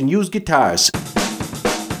Vintage and Used Guitars.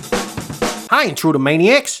 Hi, Intruder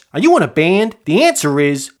Maniacs. Are you in a band? The answer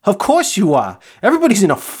is, of course you are. Everybody's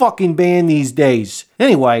in a fucking band these days.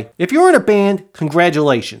 Anyway, if you're in a band,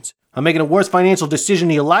 congratulations. I'm making the worst financial decision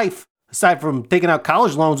of your life. Aside from taking out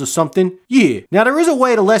college loans or something. Yeah. Now there is a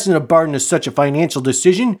way to lessen the burden of such a financial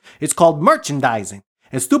decision. It's called merchandising.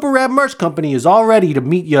 And Stupid Rap Merch Company is all ready to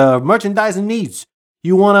meet your merchandising needs.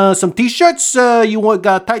 You want some t-shirts?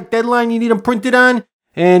 Got a tight deadline you need them printed on?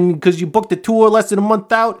 And because you booked a tour less than a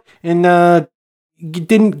month out and you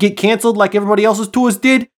didn't get canceled like everybody else's tours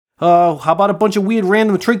did? How about a bunch of weird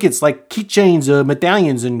random trinkets like keychains,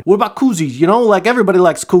 medallions, and what about koozies? Like everybody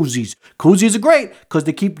likes koozies. Koozies are great because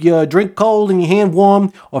they keep your drink cold and your hand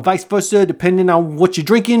warm, or vice versa, depending on what you're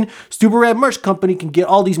drinking. Stupid Rap Merch Company can get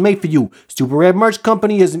all these made for you. Stupid Rap Merch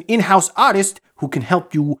Company is an in-house artist who can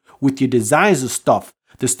help you with your designs of stuff.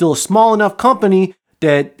 They're still a small enough company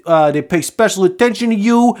that they pay special attention to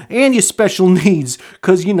you and your special needs.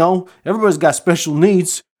 Because, everybody's got special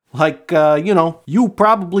needs. Like, you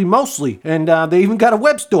probably mostly. And they even got a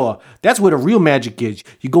web store. That's where the real magic is.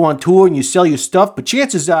 You go on tour and you sell your stuff, but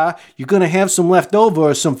chances are you're going to have some left over,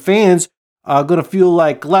 or some fans are going to feel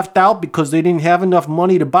like left out because they didn't have enough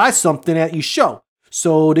money to buy something at your show.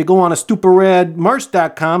 So they go on to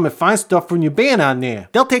StupidRadMerch.com and find stuff from your band on there.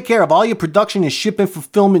 They'll take care of all your production and shipping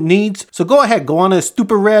fulfillment needs. So go ahead, go on to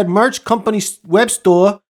Stupid Rad Merch Company's web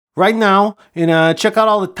store right now and check out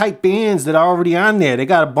all the tight bands that are already on there. They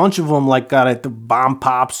got a bunch of them, like got at the Bomb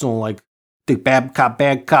Pops and like the Bad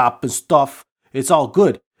Cop and stuff. It's all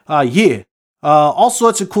good. All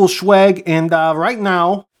sorts of cool swag. And right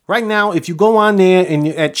now, if you go on there and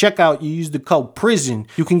at checkout, you use the code PRISON,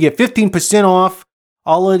 you can get 15% off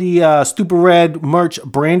all of the Stupid Rad Merch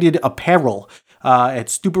branded apparel at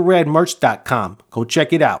StupidRadMerch.com. Go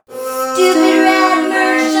check it out.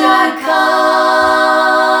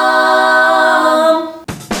 StupidRadMerch.com.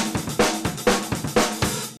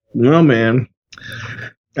 Well, man,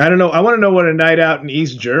 I don't know. I want to know what a night out in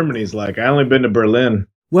East Germany is like. I only been to Berlin.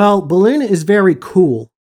 Well, Berlin is very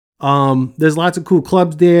cool. There's lots of cool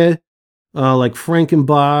clubs there, like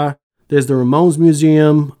Frankenbar. There's the Ramones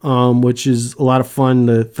Museum, which is a lot of fun.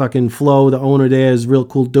 The fucking Flo, the owner there, is a real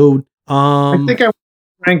cool dude. I think I went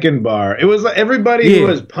to Frankenbar. It was like everybody who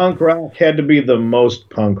was punk rock had to be the most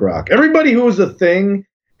punk rock. Everybody who was a thing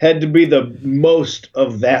had to be the most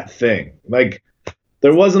of that thing. Like,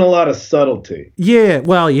 there wasn't a lot of subtlety. Yeah,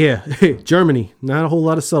 well, yeah. Germany, not a whole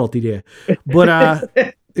lot of subtlety there. But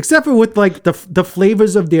except for with like the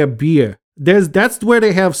flavors of their beer. That's where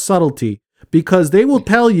they have subtlety, because they will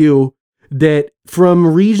tell you that from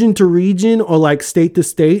region to region or like state to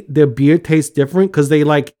state, their beer tastes different because they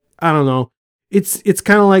like, I don't know. It's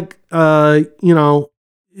kind of like,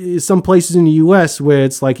 some places in the US where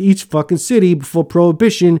it's like each fucking city before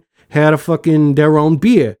Prohibition had their own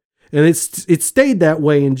beer. And it stayed that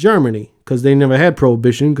way in Germany because they never had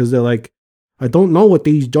Prohibition, because they're like, I don't know what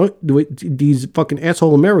these fucking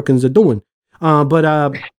asshole Americans are doing. And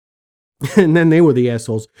then they were the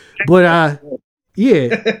assholes. But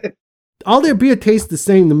yeah, all their beer tastes the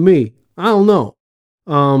same to me. I don't know.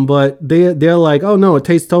 But they're like, oh no, it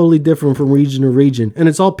tastes totally different from region to region. And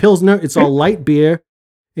it's all Pilsner, it's all light beer.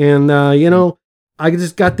 And I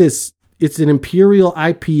just got this, it's an Imperial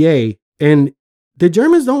IPA, and the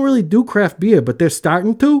Germans don't really do craft beer, but they're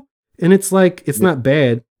starting to. And it's like, it's not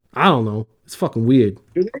bad. I don't know. It's fucking weird.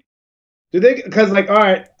 Do they? Because, like, all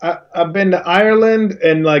right, I've been to Ireland,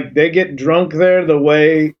 and, like, they get drunk there the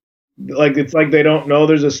way, like, it's like they don't know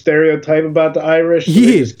there's a stereotype about the Irish. So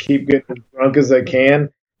they just keep getting as drunk as they can.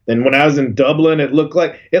 And when I was in Dublin, it looked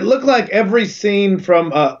like every scene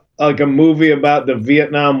from a movie about the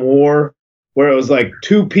Vietnam War, where it was like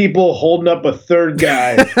two people holding up a third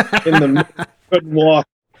guy in the middle, couldn't walk.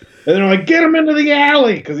 And they're like, get him into the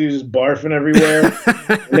alley, because he was just barfing everywhere.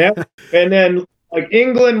 And then, like,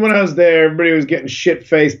 England, when I was there, everybody was getting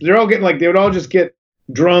shit-faced. They're all getting, like, they would all just get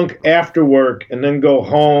drunk after work and then go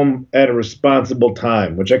home at a responsible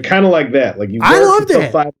time, which I kind of like that. Like, you work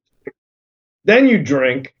until 5, then you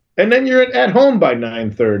drink, and then you're at home by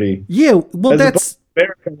 9:30. Yeah, well, that's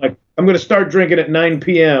American. Like, I'm going to start drinking at 9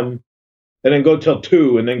 p.m. and then go till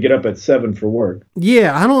 2 and then get up at 7 for work.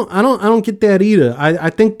 Yeah, I don't get that either. I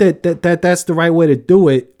think that's the right way to do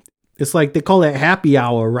it. It's like they call it happy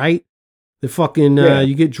hour, right? The fucking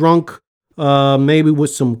you get drunk maybe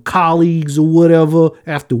with some colleagues or whatever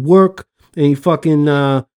after work, and you fucking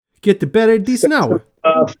get to bed at a decent hour.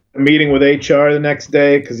 A meeting with HR the next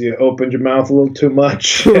day because you opened your mouth a little too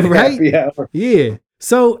much. Right? Happy hour. Yeah.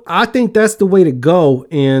 So I think that's the way to go.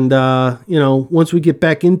 And once we get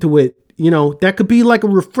back into it, that could be like a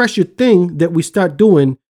refresher thing that we start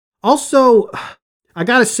doing. Also, I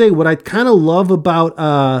gotta say, what I kind of love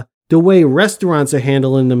about the way restaurants are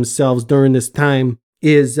handling themselves during this time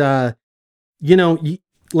is, like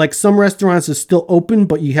some restaurants are still open,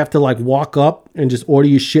 but you have to like walk up and just order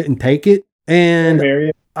your shit and take it.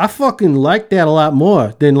 And I fucking like that a lot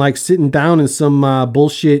more than like sitting down in some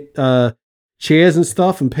bullshit chairs and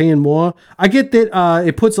stuff and paying more. I get that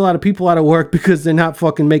it puts a lot of people out of work because they're not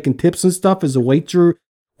fucking making tips and stuff as a wait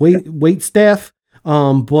staff.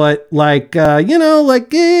 But like,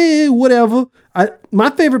 whatever. My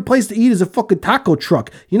favorite place to eat is a fucking taco truck.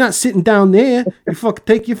 You're not sitting down there. You fucking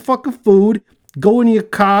take your fucking food, go in your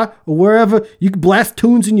car or wherever. You can blast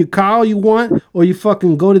tunes in your car all you want, or you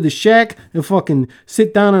fucking go to the shack and fucking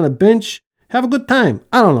sit down on a bench. Have a good time.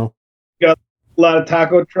 I don't know. Got a lot of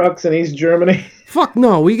taco trucks in East Germany. Fuck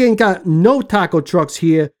no. We ain't got no taco trucks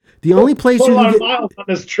here. The only place Put a you lot can of get, miles on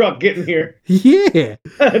this truck getting here. yeah,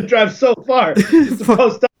 It drives so far. It's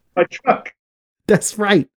supposed to my truck. that's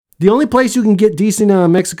right. The only place you can get decent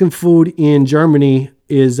Mexican food in Germany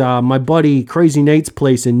is my buddy Crazy Nate's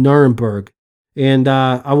place in Nuremberg. And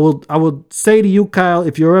I will say to you, Kyle,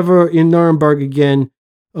 if you're ever in Nuremberg again,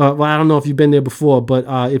 well, I don't know if you've been there before, but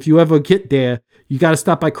if you ever get there, you got to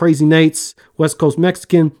stop by Crazy Nate's West Coast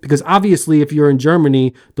Mexican, because obviously if you're in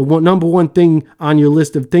Germany, the number one thing on your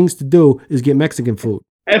list of things to do is get Mexican food.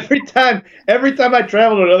 Every time I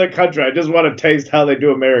travel to another country, I just want to taste how they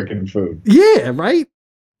do American food. Yeah, right?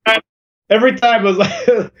 Every time I was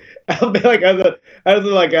like, I'll be like, I was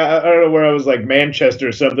like, I don't know where I was, like Manchester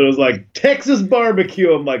or something. It was like Texas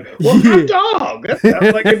barbecue. I'm like, well, hot dog. That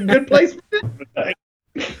sounds like a good place for it.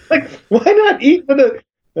 Like, why not eat with a?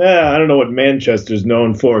 I don't know what Manchester's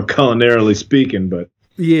known for, culinarily speaking, but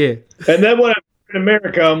Yeah. And then when I'm in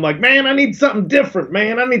America, I'm like, man, I need something different,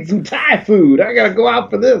 man. I need some Thai food. I gotta go out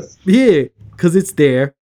for this. Yeah, because it's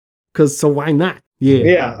there. So why not? Yeah.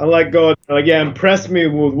 Yeah, I like going. Like, yeah, impress me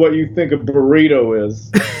with what you think a burrito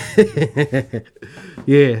is.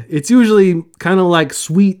 Yeah, it's usually kind of like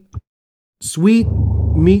sweet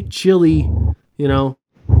meat chili, you know.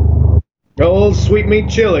 Old sweet meat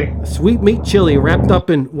chili. Sweet meat chili wrapped up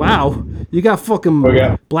in, wow, you got fucking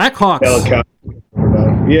Blackhawks. Helicopter.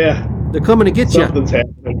 Yeah. They're coming to get you. Something's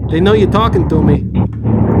happening. They know you're talking to me.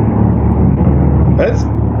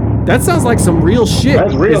 That sounds like some real shit.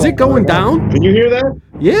 That's real. Is it going down? Can you hear that?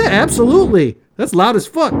 Yeah, absolutely. That's loud as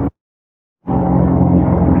fuck.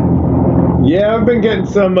 Yeah, I've been getting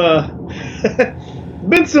some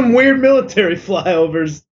some weird military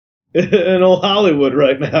flyovers in old Hollywood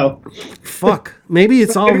right now. Fuck. Maybe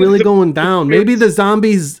it's all really going down. Maybe the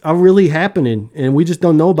zombies are really happening and we just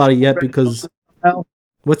don't know about it yet because...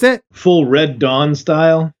 What's that? Full Red Dawn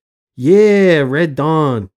style? Yeah, Red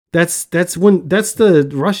Dawn. That's the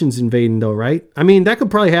Russians invading though, right? I mean, that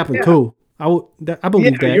could probably happen too. I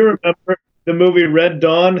believe that. You remember the movie Red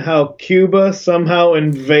Dawn, how Cuba somehow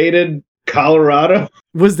invaded Colorado?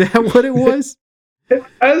 Was that what it was?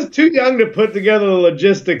 I was too young to put together the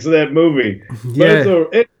logistics of that movie. Yeah.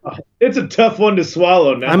 But it's a tough one to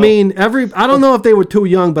swallow now. I mean, I don't know if they were too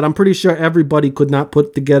young, but I'm pretty sure everybody could not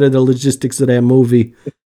put together the logistics of that movie.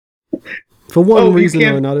 For one reason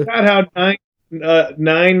or another. How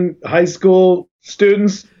nine high school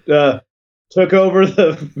students took over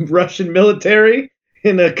the Russian military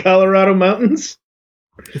in the Colorado mountains?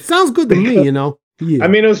 It sounds good to me, you know. Yeah. I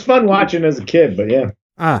mean, it was fun watching as a kid, but yeah.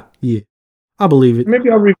 Yeah. I believe it.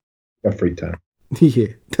 Maybe I'll read a free time. Yeah,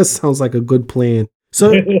 that sounds like a good plan.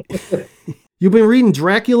 So, you've been reading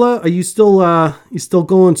Dracula? Are you still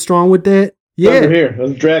going strong with that? Yeah. Under here.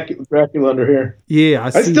 There's Dracula under here. Yeah,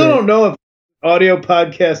 I still don't know if audio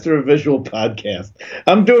podcast or a visual podcast.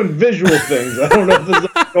 I'm doing visual things. I don't know if this is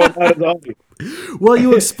going on as audio. Well,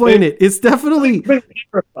 you explain it. It's definitely...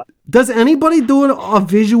 Does anybody do a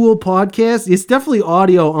visual podcast? It's definitely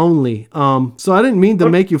audio only. So I didn't mean to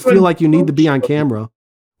make you feel like you need to be on camera.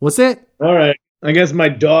 What's that? All right. I guess my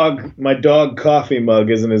dog coffee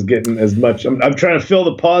mug isn't getting as much. I'm trying to fill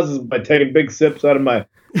the pauses by taking big sips out of my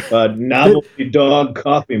novelty dog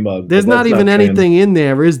coffee mug. There's not even anything in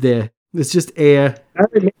there, is there? It's just air.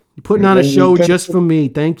 You're putting on a show just for me.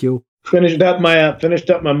 Thank you. Finished up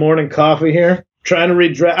my morning coffee here. Trying to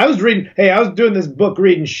read. I was doing this book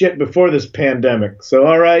reading shit before this pandemic. So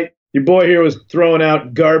all right, your boy here was throwing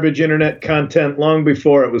out garbage internet content long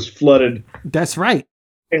before it was flooded. That's right.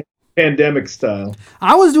 Pandemic style.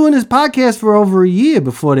 I was doing this podcast for over a year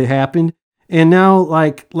before it happened, and now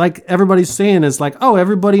like everybody's saying, it's like, oh,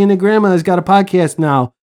 everybody and their grandma's got a podcast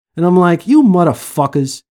now, and I'm like, you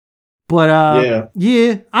motherfuckers. But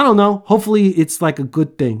yeah, I don't know. Hopefully it's like a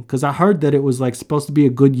good thing because I heard that it was like supposed to be a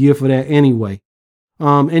good year for that anyway.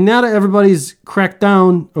 And now that everybody's cracked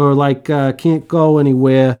down or like can't go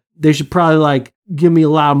anywhere, they should probably like give me a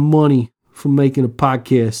lot of money for making a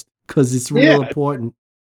podcast because it's real important.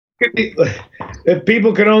 If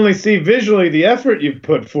people could only see visually the effort you've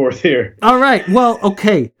put forth here. All right. Well,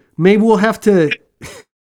 okay. Maybe we'll have to.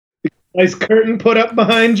 Nice curtain put up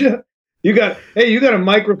behind you. You got a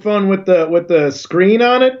microphone with the screen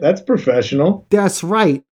on it? That's professional. That's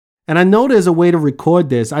right. And I know there's a way to record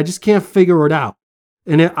this. I just can't figure it out.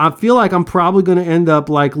 And I feel like I'm probably going to end up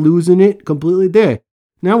like losing it completely there.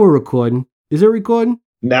 Now we're recording. Is it recording?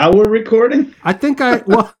 Now we're recording? I think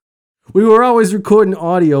we were always recording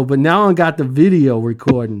audio, but now I got the video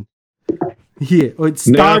recording. Yeah, it's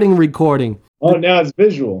starting recording. Oh, now it's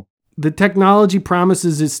visual. The technology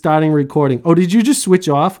promises it's starting recording. Oh, did you just switch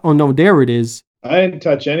off? Oh, no, there it is. I didn't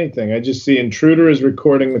touch anything. I just see Intruder is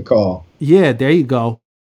recording the call. Yeah, there you go.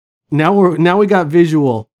 Now we got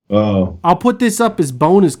visual. Oh, I'll put this up as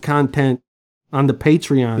bonus content on the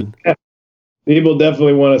Patreon. people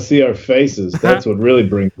definitely want to see our faces. That's what really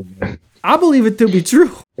brings them in. I believe it to be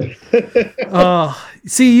true.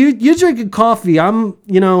 See, you're drinking coffee.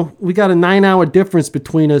 We got a 9-hour difference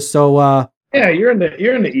between us, so Yeah, you're in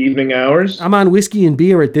the evening hours. I'm on whiskey and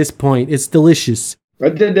beer at this point. It's delicious. I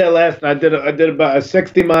did that last night. I did about a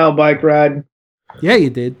 60-mile bike ride. Yeah, you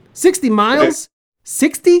did. 60 miles?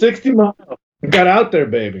 60? 60 miles. Got out there,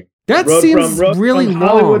 baby. That Rode seems really from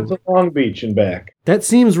Hollywood long. to Long Beach and back. That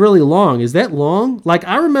seems really long. Is that long? Like,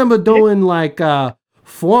 I remember doing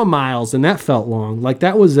 4 miles, and that felt long. Like,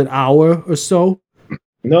 that was an hour or so.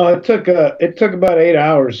 No, it took about 8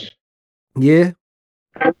 hours. Yeah.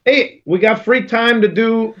 Hey, we got free time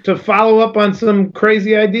to follow up on some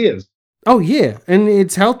crazy ideas. Oh, yeah. And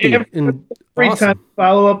it's healthy Yeah, and Free awesome. time to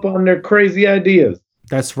follow up on their crazy ideas.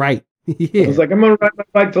 That's right. I Yeah. was like, I'm gonna ride my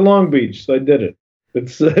bike to Long Beach, so I did it.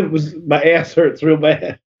 It was my ass hurts real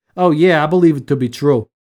bad. Oh, yeah. I believe it to be true.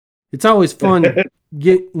 It's always fun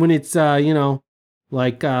when it's, I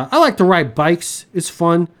like to ride bikes. It's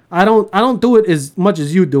fun. I don't do it as much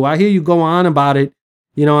as you do. I hear you go on about it,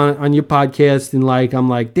 on your podcast, and I'm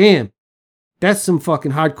like, damn, that's some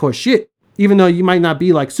fucking hardcore shit. Even though you might not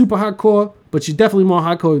be super hardcore, but you're definitely more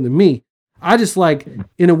hardcore than me. I just in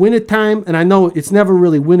the wintertime, and I know it's never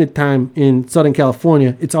really wintertime in Southern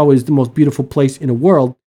California. It's always the most beautiful place in the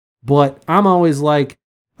world. But I'm always like,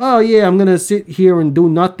 oh yeah, I'm going to sit here and do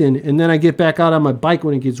nothing. And then I get back out on my bike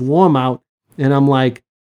when it gets warm out. And I'm like,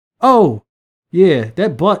 oh yeah,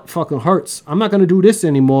 that butt fucking hurts. I'm not going to do this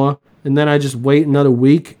anymore. And then I just wait another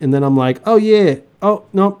week. And then I'm like, oh yeah, oh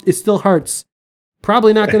no, it still hurts.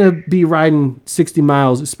 Probably not going to be riding 60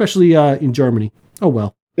 miles, especially in Germany. Oh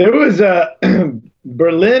well. There was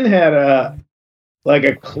Berlin had a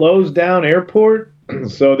closed down airport,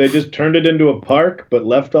 so they just turned it into a park but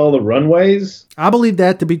left all the runways. I believe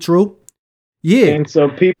that to be true. Yeah. And so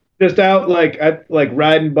people just out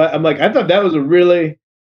riding, but I'm like, I thought that was a really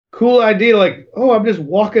cool idea. Like, oh, I'm just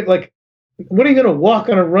walking. Like, when are you gonna walk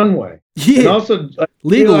on a runway? Yeah. And also,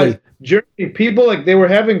 Legally, Germany people they were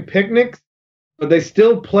having picnics, but they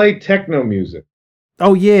still play techno music.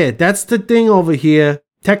 oh yeah, that's the thing over here.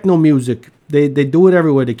 Techno music. They do it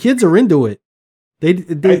everywhere. The kids are into it. I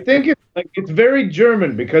think it's very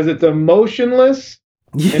German because it's emotionless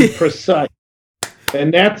and precise,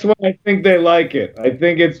 and that's why I think they like it. I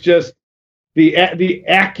think it's just the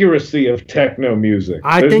accuracy of techno music.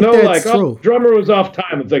 There's think no that's true. Drummer was off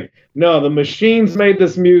time. It's like, no, the machines made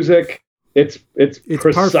this music. It's precise.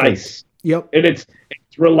 Perfect. Yep. And it's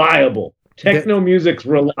reliable. Techno music's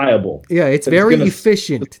reliable. Yeah, it's very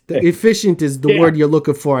efficient. Efficient is the word you're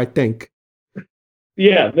looking for, I think.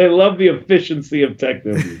 Yeah, they love the efficiency of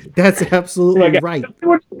techno music. That's absolutely right.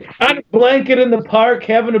 On a blanket in the park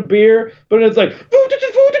having a beer, but it's like,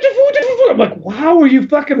 I'm like, wow, are you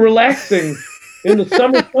fucking relaxing in the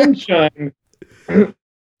summer sunshine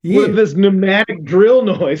with this pneumatic drill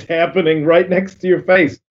noise happening right next to your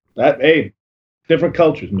face? Different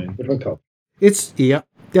cultures, man. Different cultures.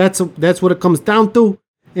 That's what it comes down to.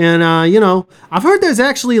 And I've heard there's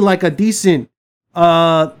actually a decent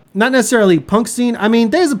not necessarily punk scene. I mean,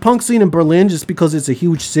 there's a punk scene in Berlin just because it's a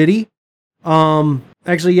huge city.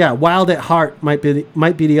 Actually, yeah, Wild at Heart might be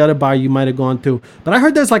the other bar you might have gone to. But I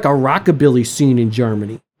heard there's a rockabilly scene in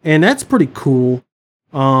Germany, and that's pretty cool.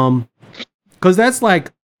 Because that's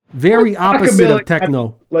very opposite of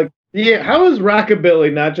techno. How is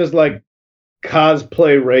rockabilly not just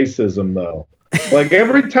cosplay racism though?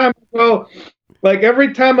 Every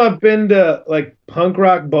time I've been to punk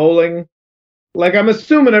rock bowling. I'm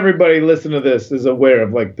assuming everybody listening to this is aware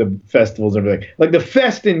of the festivals and everything. The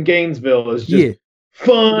Fest in Gainesville is just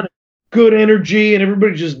fun, good energy, and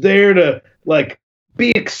everybody's just there to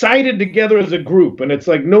be excited together as a group. And it's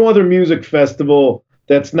no other music festival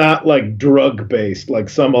that's not drug based,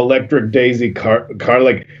 some Electric Daisy car.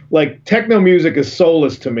 Techno music is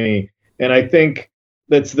soulless to me, and I think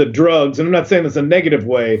that's the drugs. And I'm not saying that's a negative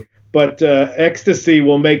way, but ecstasy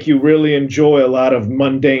will make you really enjoy a lot of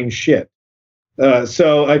mundane shit.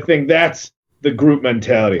 So I think that's the group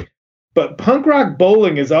mentality. But punk rock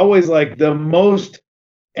bowling is always the most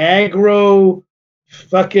aggro,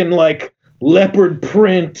 fucking leopard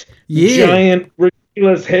print, giant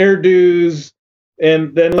ridiculous hairdos.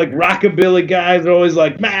 And then rockabilly guys are always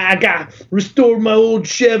man, I got restored my old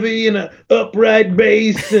Chevy and an upright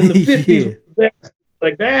bass and the 50s.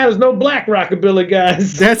 There's no black rockabilly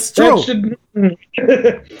guys. That's true.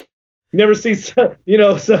 Never see a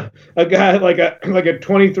guy like a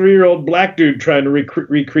 23-year-old black dude trying to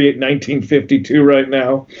recreate 1952 right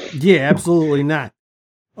now. Yeah, absolutely not.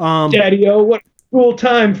 Daddy-o, what a cool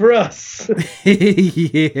time for us.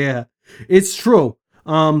 Yeah, it's true.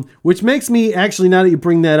 Which makes me actually, now that you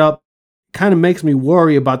bring that up, kind of makes me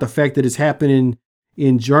worry about the fact that it's happening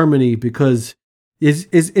in Germany, because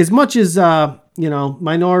as much as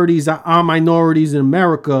minorities are minorities in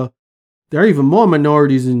America, there are even more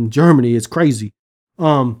minorities in Germany. It's crazy.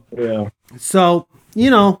 Yeah. So, I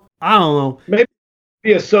don't know. Maybe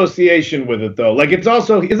the association with it though. Like it's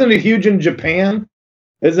also, isn't it huge in Japan?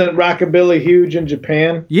 Isn't rockabilly huge in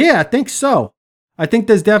Japan? Yeah, I think so. I think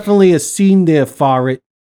there's definitely a scene there for it.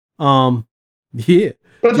 Yeah.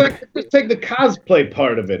 But it's like, just take the cosplay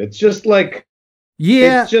part of it. It's just like,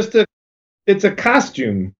 yeah, it's a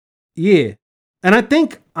costume. Yeah. And I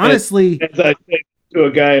think, honestly, as I say to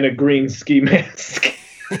a guy in a green ski mask.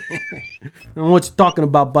 I don't know what you're talking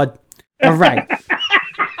about, bud. All right.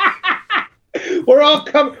 We're all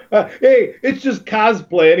coming. Hey, it's just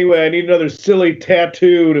cosplay anyway. I need another silly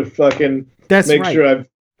tattoo to fucking make sure I'm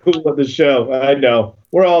cool with the show. I know.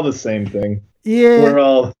 We're all the same thing. Yeah. We're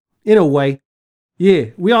all. In a way. Yeah.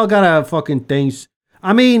 We all got our fucking things.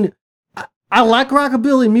 I mean, I like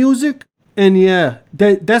rockabilly music. And yeah,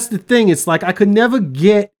 that's the thing. It's like I could never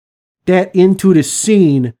get that into the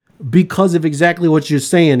scene because of exactly what you're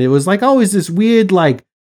saying. It was like always this weird, like,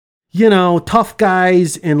 tough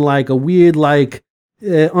guys and like a weird, like,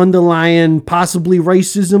 underlying possibly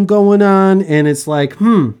racism going on. And it's like,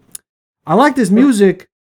 I like this music.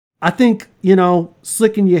 I think,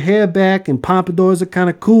 slicking your hair back and pompadours are kind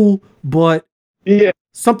of cool, but yeah,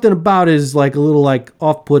 something about it is like a little like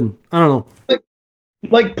off-putting. I don't know.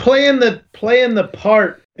 Like playing the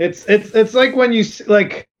part. It's like when you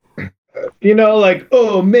like, like,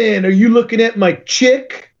 oh man, are you looking at my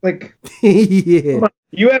chick? Like, yeah.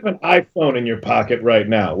 You have an iPhone in your pocket right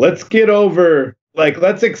now. Let's get over, like,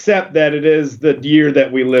 let's accept that it is the year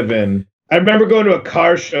that we live in. I remember going to a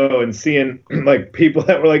car show and seeing, like, people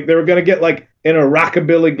that were like, they were going to get, like, in a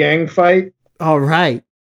rockabilly gang fight. All right.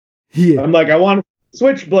 Yeah. I'm like, I want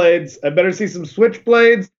switchblades. I better see some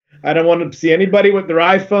switchblades. I don't want to see anybody with their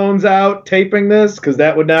iPhones out taping this, because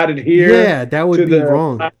that would not adhere. Yeah, that would be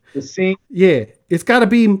wrong. The scene. Yeah. It's got to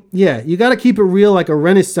be, you got to keep it real, like a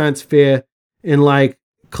Renaissance fair, and, like,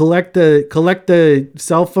 collect the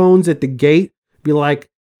cell phones at the gate. Be like,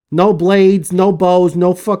 no blades, no bows,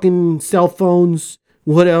 no fucking cell phones,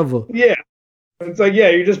 whatever. Yeah, it's like, yeah,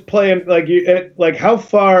 you're just playing like how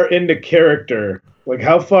far into character, like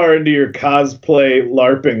how far into your cosplay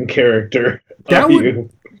LARPing character are you?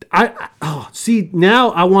 See, now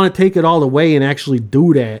I want to take it all the way and actually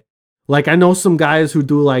do that. Like I know some guys who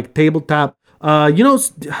do like tabletop. Do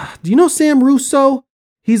you know Sam Russo?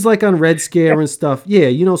 He's like on Red Scare and stuff.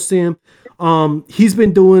 Yeah, Sam. He's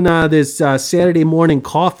been doing this Saturday morning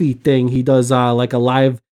coffee thing. He does like a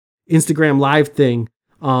live Instagram live thing.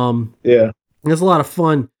 Yeah, it's a lot of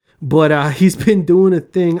fun. But he's been doing a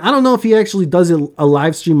thing. I don't know if he actually does a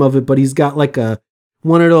live stream of it, but he's got like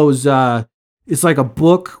one of those. It's like a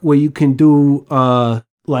book where you can do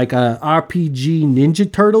like a RPG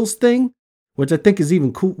Ninja Turtles thing, which I think is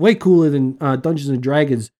even way cooler than Dungeons and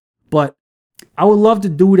Dragons. But I would love to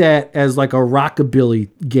do that as like a rockabilly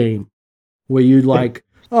game where you'd like,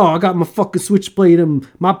 oh, I got my fucking switchblade and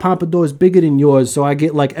my pompadour is bigger than yours, so I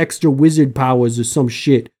get like extra wizard powers or some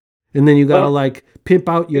shit. And then you gotta like pimp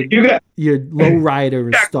out your lowrider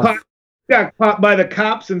and stuff. Got caught by the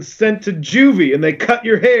cops and sent to juvie, and they cut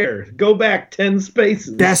your hair. Go back 10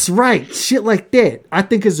 spaces. That's right. Shit like that. I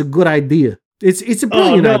think is a good idea. It's a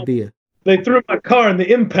brilliant idea. They threw my car in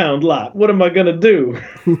the impound lot. What am I gonna do?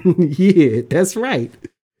 Yeah, that's right.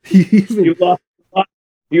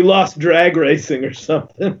 You lost drag racing or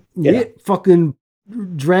something. Yeah, fucking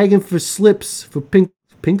dragging for slips, for pink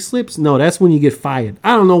slips. No, that's when you get fired.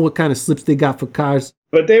 I don't know what kind of slips they got for cars.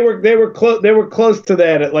 But they were close to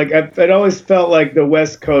that. It always felt like the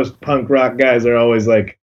West Coast punk rock guys are always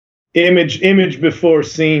like image before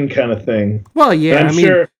scene kind of thing. Well, yeah, I'm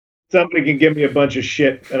sure somebody can give me a bunch of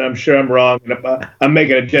shit, and I'm sure I'm wrong. I'm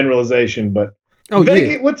making a generalization, but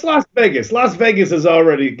Vegas, what's Las Vegas? Las Vegas has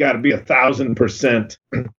already got to be 1,000%.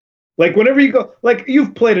 Like whenever you go, like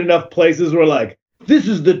you've played enough places where like this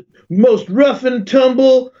is the most rough and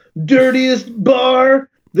tumble, dirtiest bar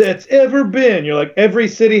that's ever been. You're like, every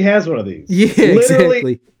city has one of these. Yeah, literally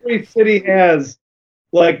exactly. Every city has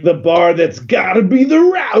like the bar that's gotta be the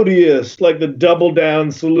rowdiest, like the Double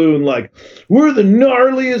Down Saloon. Like, we're the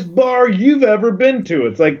gnarliest bar you've ever been to.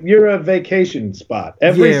 It's like you're a vacation spot.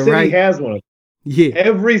 Every city has one of them. Yeah.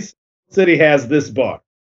 Every city has this bar.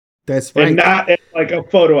 That's right. And not like a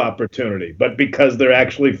photo opportunity, but because they're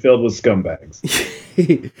actually filled with scumbags.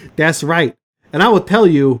 That's right. And I will tell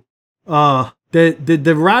you,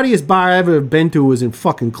 The rowdiest bar I ever been to was in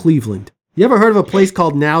fucking Cleveland. You ever heard of a place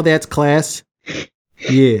called Now That's Class?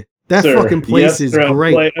 Yeah. That Sir, fucking place is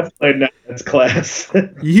great. I've played Now That's Class.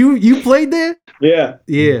 You played there? Yeah.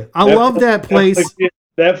 Yeah. I love that place.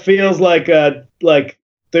 That feels like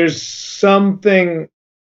there's something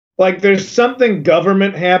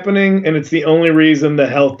government happening, and it's the only reason the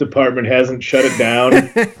health department hasn't shut it down,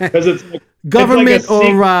 because it's like, government it's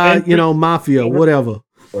like or mafia, whatever.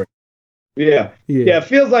 Yeah. It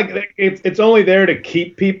feels like it's only there to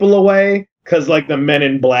keep people away, because like the Men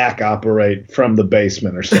in Black operate from the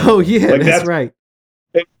basement or something. Oh yeah, like, that's right.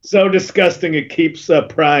 It's so disgusting. It keeps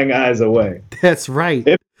prying eyes away. That's right.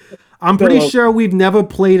 I'm pretty sure we've never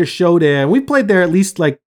played a show there. We played there at least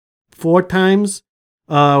like 4 times.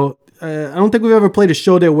 I don't think we've ever played a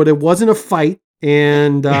show there where there wasn't a fight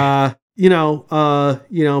and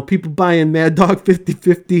people buying Mad Dog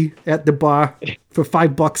 50/50 at the bar for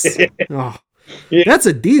 $5. Oh, yeah. That's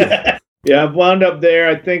a deal. Yeah, I've wound up there.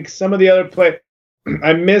 I think some of the other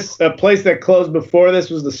I miss a place that closed before this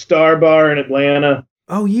was the Star Bar in Atlanta.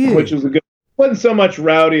 Oh yeah, which was wasn't so much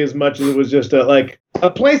rowdy as much as it was just a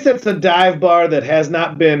place that's a dive bar that has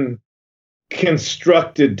not been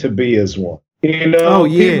constructed to be as one. You know, oh,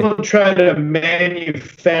 yeah. People try to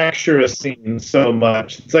manufacture a scene so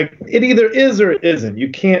much. It's like it either is or it isn't.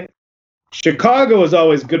 You can't. Chicago is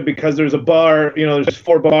always good because there's a bar. You know, there's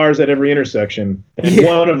 4 bars at every intersection, and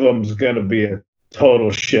one of them's gonna be a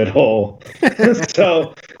total shithole.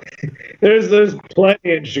 So there's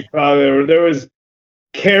plenty in Chicago. There was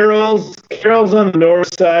Carol's on the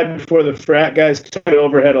north side before the frat guys took it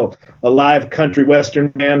over. Had a live country western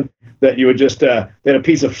band that you would just they had a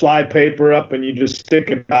piece of fly paper up and you just stick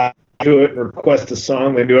it to it and request a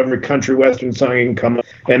song. They do every country western song you can come up.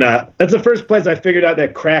 And that's the first place I figured out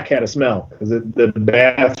that crack had a smell, because the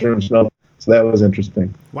bathroom smelled. So that was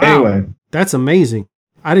interesting. Wow. Anyway, that's amazing.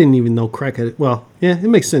 I didn't even know crack had it. Well, yeah, it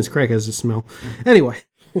makes sense. Crack has a smell. Anyway,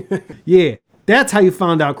 yeah, that's how you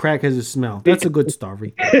found out crack has a smell. That's a good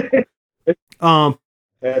story. At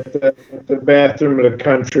the bathroom of the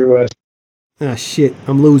country west. Ah, shit,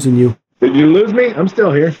 I'm losing you. Did you lose me? I'm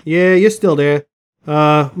still here. Yeah, you're still there.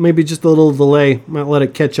 Maybe just a little delay. Might let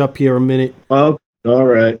it catch up here a minute. Oh, all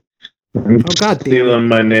right. I'm God damn stealing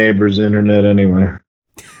my neighbor's internet anyway.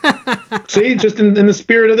 See, just in the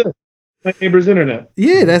spirit of this, my neighbor's internet.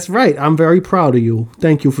 Yeah, that's right. I'm very proud of you.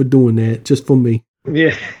 Thank you for doing that, just for me.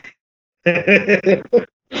 Yeah.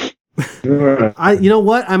 You know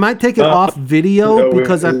what? I might take it off video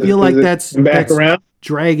because I feel like that's around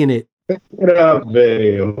dragging it. Get off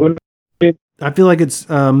video. I feel like it's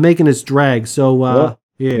making us drag. So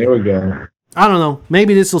yeah, there we go. I don't know.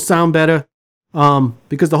 Maybe this will sound better.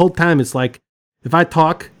 Because the whole time it's like, if I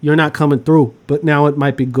talk, you're not coming through. But now it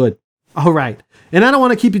might be good. All right. And I don't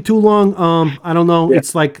want to keep you too long. I don't know. Yeah.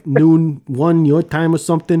 It's like noon 1 your time or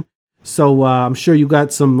something. So I'm sure you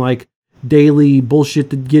got some like daily bullshit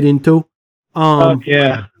to get into.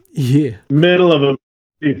 Yeah. Middle of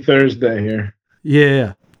a Thursday here.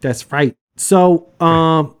 Yeah, that's right. So,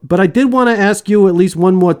 but I did want to ask you at least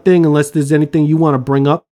one more thing, unless there's anything you want to bring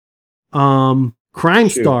up. Crime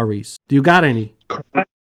stories. Do you got any? Crime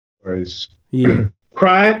stories. Yeah.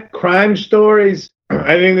 Crime stories.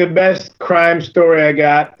 I think the best crime story I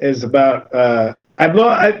got is about. I've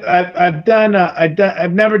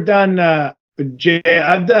never done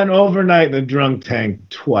I've done overnight in the drunk tank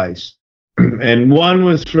twice, and one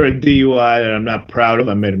was for a DUI that I'm not proud of.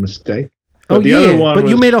 I made a mistake. But other one but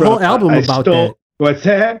you made a whole album about that. What's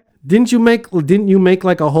that? Didn't you make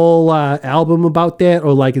like a whole album about that,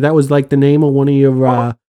 or like that was like the name of one of your?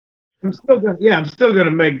 I'm still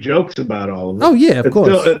gonna make jokes about all of it. Oh yeah, of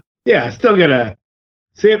course. Still gonna.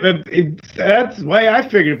 See, that's why I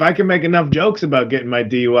figured if I can make enough jokes about getting my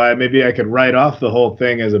DUI, maybe I could write off the whole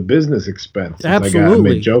thing as a business expense.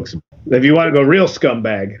 Absolutely. I made jokes. If you want to go real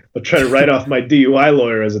scumbag, I'll try to write off my DUI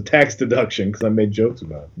lawyer as a tax deduction because I made jokes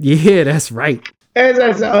about it. Yeah, that's right. As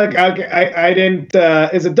I said, like I didn't.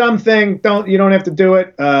 It's a dumb thing. You don't have to do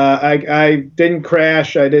it. I didn't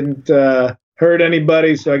crash. I didn't hurt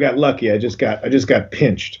anybody, so I got lucky. I just got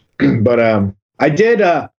pinched. But I did.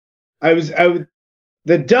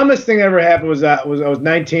 The dumbest thing that ever happened was I was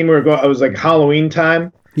 19. I was like Halloween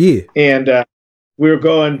time. Yeah. And we were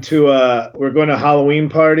going to Halloween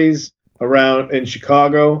parties around in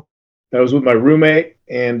Chicago. I was with my roommate,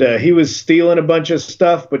 and he was stealing a bunch of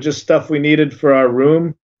stuff, but just stuff we needed for our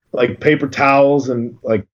room, like paper towels and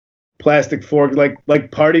like plastic forks, like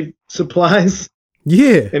party supplies.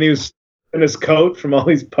 Yeah. And he was in his coat from all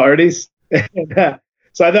these parties. And,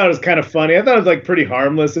 so I thought it was kind of funny. I thought it was like pretty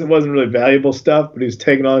harmless. It wasn't really valuable stuff, but he was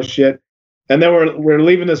taking all his shit. And then we're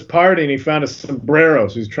leaving this party, and he found a sombrero.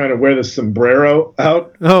 So he's trying to wear the sombrero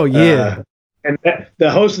out. Oh, yeah. And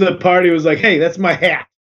the host of the party was like, "Hey, that's my hat.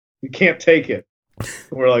 You can't take it." And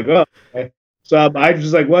we're like, "Oh." Okay. So I was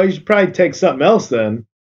just like, "Well, you should probably take something else then,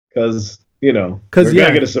 because we're gonna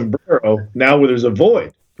get a sombrero now where there's a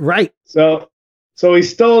void." Right. So he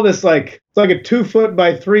stole this it's like a 2 foot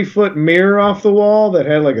by 3 foot mirror off the wall that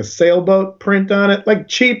had like a sailboat print on it, like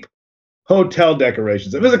cheap hotel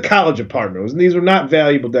decorations. It was a college apartment. These were not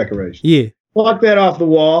valuable decorations. Yeah. Walked that off the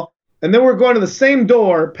wall, and then we're going to the same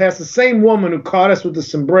door past the same woman who caught us with the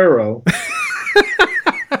sombrero.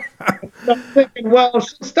 I'm thinking, well,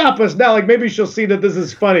 she'll stop us now. Like, maybe she'll see that this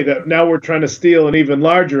is funny, that now we're trying to steal an even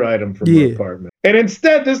larger item from her apartment. And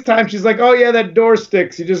instead, this time, she's like, "Oh, yeah, that door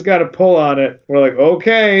sticks. You just got to pull on it." We're like,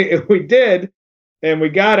 okay. And we did. And we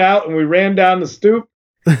got out, and we ran down the stoop.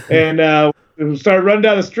 And we started running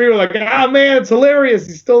down the street. We're like, "Oh, man, it's hilarious.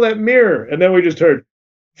 He stole that mirror." And then we just heard,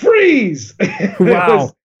 "Freeze!"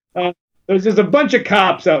 Wow. There was just a bunch of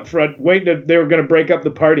cops out front waiting. They were going to break up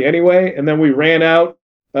the party anyway. And then we ran out.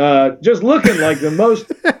 Just looking like the most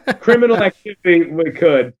criminal activity we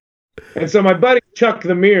could. And so my buddy chucked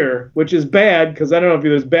the mirror, which is bad because I don't know if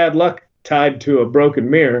there's bad luck tied to a broken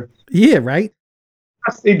mirror. Yeah, right.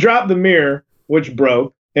 He dropped the mirror, which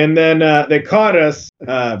broke. And then they caught us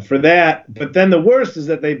for that. But then the worst is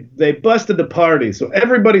that they busted the party. So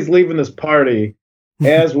everybody's leaving this party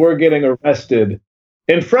as we're getting arrested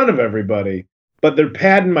in front of everybody. But they're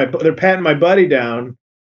patting my buddy down.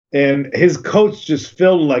 And his coat's just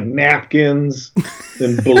filled with like napkins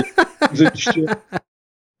and balloons and shit.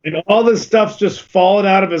 And all this stuff's just falling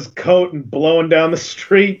out of his coat and blowing down the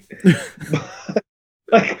street.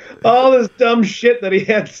 Like all this dumb shit that he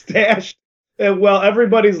had stashed. And well,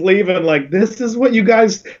 everybody's leaving like, this is what you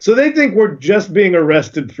guys... So they think we're just being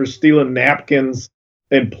arrested for stealing napkins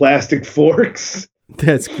and plastic forks.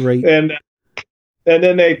 That's great. And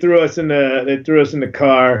then they threw us in the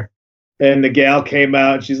car. And the gal came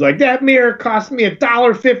out, and she's like, "That mirror cost me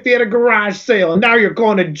 $1.50 at a garage sale, and now you're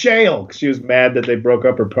going to jail." She was mad that they broke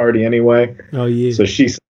up her party anyway. Oh, yeah. So she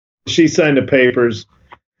signed the papers.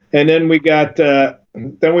 And then we got,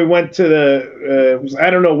 then we went to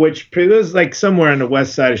I don't know which, it was like somewhere on the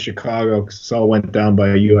west side of Chicago, because it all went down by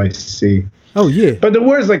UIC. Oh, yeah. But the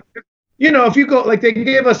worst, like, if you go, like, they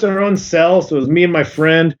gave us our own cell, so it was me and my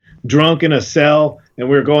friend drunk in a cell. And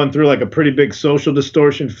we were going through like a pretty big social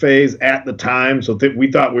distortion phase at the time. So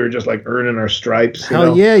we thought we were just like earning our stripes.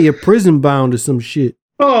 Hell yeah, you're prison bound or some shit.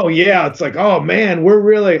 Oh, yeah. It's like, oh, man, we're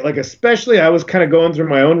really like, especially I was kind of going through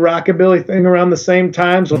my own rockabilly thing around the same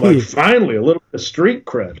time. So I'm like, finally, a little bit of street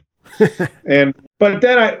cred. But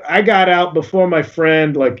then I got out before my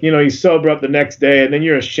friend, like, you sober up the next day and then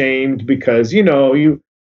you're ashamed because, you're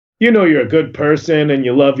a good person and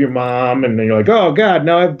you love your mom. And then you're like, oh, God,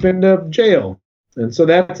 now I've been to jail. And so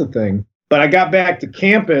that's a thing. But I got back to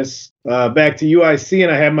campus, back to UIC,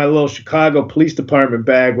 and I had my little Chicago Police Department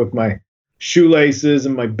bag with my shoelaces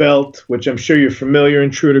and my belt, which I'm sure you're familiar,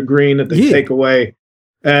 Intruder Green, that they take away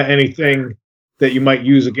anything that you might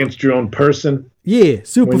use against your own person. Yeah,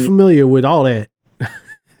 super familiar with all that.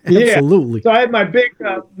 Absolutely. Yeah. So I had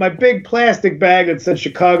my big plastic bag that said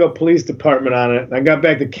Chicago Police Department on it. And I got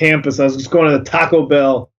back to campus. I was just going to the Taco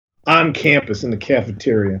Bell on campus in the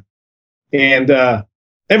cafeteria. And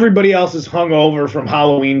everybody else is hungover from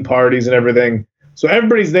Halloween parties and everything. So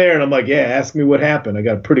everybody's there, and I'm like, yeah, ask me what happened. I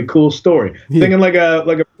got a pretty cool story. Yeah. Thinking like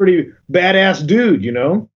a pretty badass dude,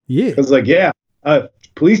 Yeah. I was like, yeah,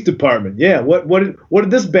 police department. Yeah, what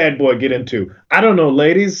did this bad boy get into? I don't know,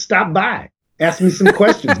 ladies. Stop by. Ask me some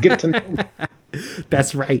questions. Get to know me.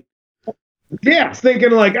 That's right. Yeah, I was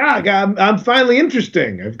thinking like, I'm finally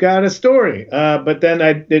interesting. I've got a story. But then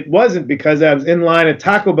it wasn't, because I was in line at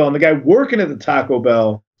Taco Bell, and the guy working at the Taco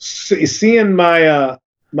Bell, seeing my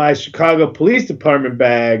Chicago Police Department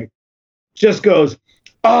bag, just goes,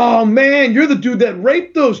 "Oh, man, you're the dude that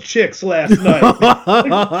raped those chicks last night."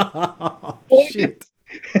 Shit.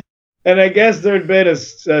 And I guess there'd been a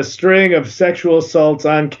string of sexual assaults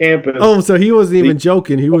on campus. Oh, so he wasn't even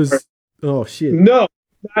joking. He was, oh, shit. No,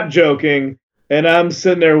 not joking. And I'm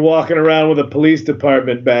sitting there walking around with a police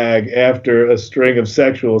department bag after a string of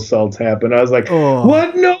sexual assaults happened. I was like,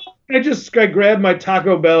 What? No. I grabbed my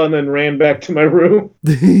Taco Bell and then ran back to my room.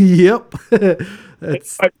 Yep.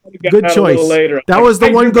 That's good choice. That was the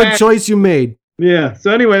one good choice you made. Yeah.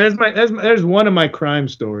 So anyway, there's one of my crime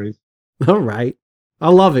stories. All right. I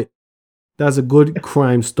love it. That's a good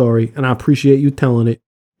crime story, and I appreciate you telling it.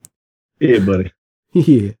 Yeah, buddy.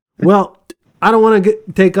 Yeah. Well, I don't want to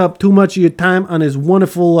take up too much of your time on this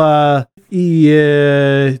wonderful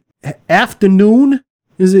afternoon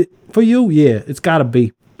Is it for you? Yeah, it's got to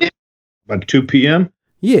be. About 2 p.m.?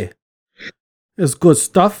 Yeah. It's good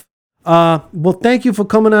stuff. Well, thank you for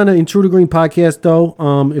coming on the Intruder Green podcast, though.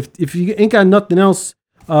 If you ain't got nothing else,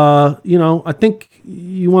 I think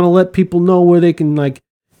you want to let people know where they can like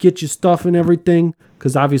get your stuff and everything,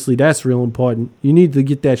 because obviously that's real important. You need to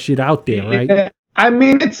get that shit out there, right? Yeah. I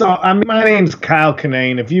mean, my name's Kyle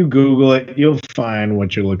Kinane. If you Google it, you'll find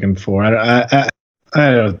what you're looking for. I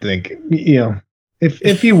don't think,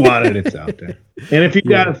 if you want it, it's out there. And if you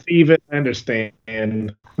gotta thieve it, I understand.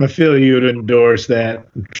 I feel you'd endorse that.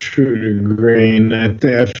 True to green.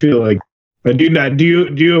 I feel like. But do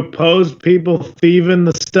you oppose people thieving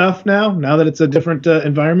the stuff now that it's a different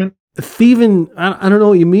environment? Thieving, I don't know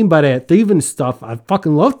what you mean by that. Thieving stuff. I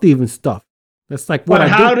fucking love thieving stuff. That's like what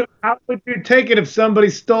I do. How would you take it if somebody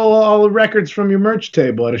stole all the records from your merch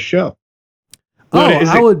table at a show? Is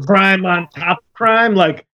it crime on top of crime?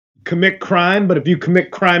 Like commit crime, but if you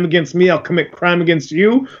commit crime against me, I'll commit crime against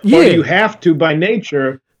you? Yeah. Or do you have to, by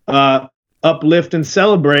nature, uplift and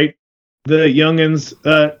celebrate the youngins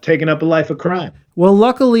taking up a life of crime? Well,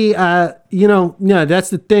 luckily, that's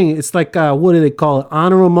the thing. It's like, what do they call it?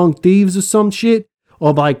 Honor among thieves or some shit?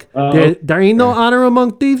 Or like, there ain't no honor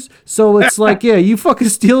among thieves. So it's like, yeah, you fucking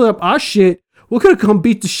steal up our shit, we're going to come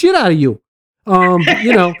beat the shit out of you. Or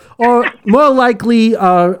more likely,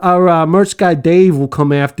 our merch guy Dave will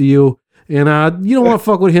come after you. And you don't want to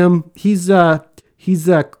fuck with him. He's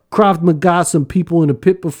Krav Maga some people in the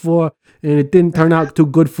pit before, and it didn't turn out too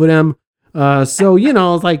good for them. So,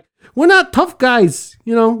 it's like, we're not tough guys.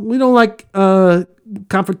 We don't like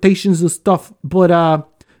confrontations and stuff. But,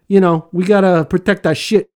 we got to protect our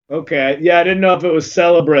shit. Okay. Yeah, I didn't know if it was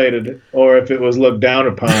celebrated or if it was looked down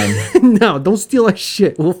upon. No, don't steal our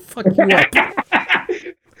shit. We'll fuck you up.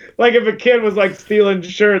 Like if a kid was like stealing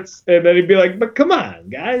shirts and then he'd be like, but come on,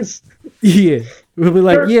 guys. Yeah. We'll be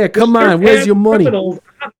like, yeah, come on. Where's your money?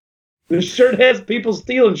 The shirt has people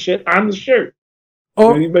stealing shit on the shirt.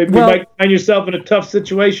 Oh, you might find yourself in a tough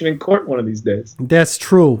situation in court one of these days. That's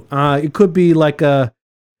true. It could be like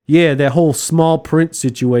that whole small print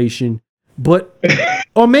situation. But,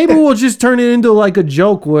 or maybe we'll just turn it into like a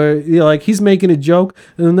joke where, like he's making a joke,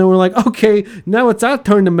 and then we're like, okay, now it's our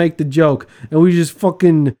turn to make the joke, and we just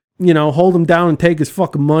fucking, hold him down and take his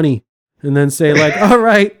fucking money, and then say like, all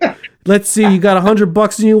right, let's see, you got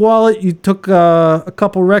 $100 in your wallet, you took a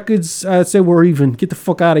couple records, I'd say we're even. Get the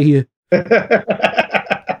fuck out of here.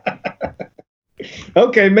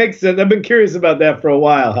 Okay, makes sense. I've been curious about that for a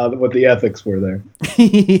while, what the ethics were there.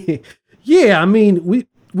 Yeah, I mean,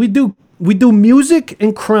 we do music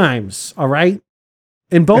and crimes, all right?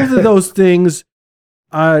 And both of those things,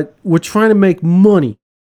 we're trying to make money.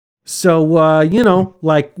 So,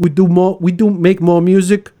 like we make more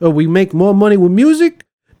music, or we make more money with music,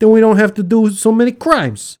 then we don't have to do so many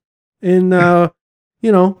crimes. And,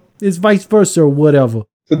 it's vice versa or whatever.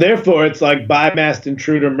 So therefore, it's like buy Masked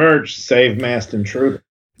Intruder merch, save Masked Intruder.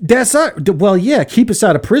 That's well, yeah, keep us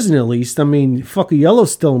out of prison at least. I mean, fucker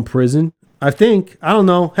Yellow's still in prison. I think. I don't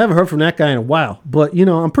know. Haven't heard from that guy in a while. But,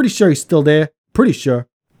 I'm pretty sure he's still there. Pretty sure.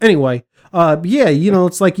 Anyway,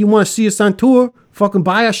 it's like you want to see us on tour, fucking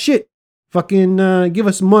buy our shit. Fucking give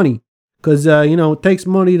us money. Because, it takes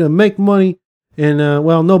money to make money. And,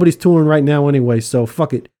 nobody's touring right now anyway, so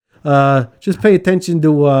fuck it. Just pay attention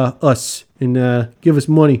to us and give us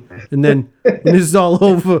money. And then when this is all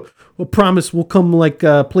over, we'll promise we'll come, like,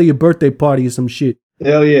 play your birthday party or some shit.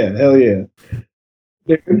 Hell yeah.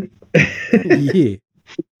 Yeah.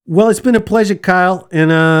 Well, it's been a pleasure, Kyle, and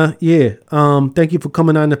thank you for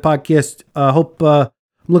coming on the podcast. Hope I'm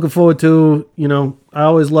looking forward to, I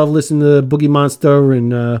always love listening to Boogie Monster,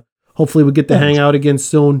 and hopefully we get to hang out again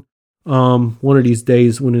soon. One of these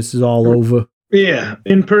days when this is all over. Yeah,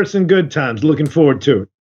 in person, good times. Looking forward to it.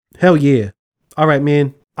 Hell yeah. All right,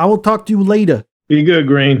 man. I will talk to you later. Be good,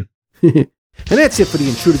 Green. And that's it for the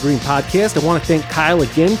Intruder Green podcast. I want to thank Kyle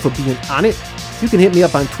again for being on it. You can hit me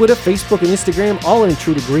up on Twitter, Facebook, and Instagram, all at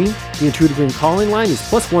Intruder Green. The Intruder Green calling line is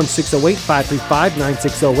 +1 608 535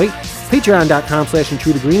 9608.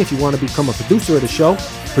 Patreon.com/Intruder Green if you want to become a producer of the show.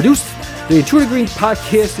 The Intruder Green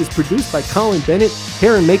podcast is produced by Colin Bennett,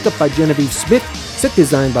 hair and makeup by Genevieve Smith, set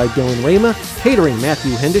design by Dylan Raymer, catering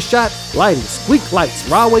Matthew Hendershot, lighting Squeak Lights,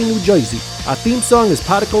 Rahway, New Jersey. Our theme song is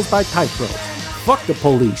Particles by Typro. Fuck the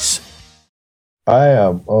police. I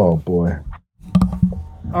am. Oh boy.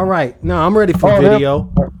 All right, now I'm ready for video.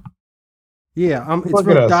 Yeah, it's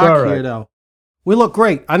real dark here though. We look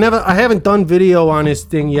great. I haven't done video on this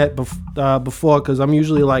thing yet before because I'm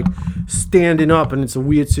usually like standing up and it's a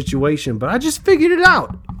weird situation. But I just figured it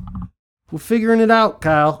out. We're figuring it out,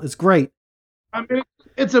 Kyle. It's great. I mean,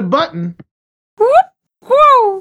 it's a button. Woo!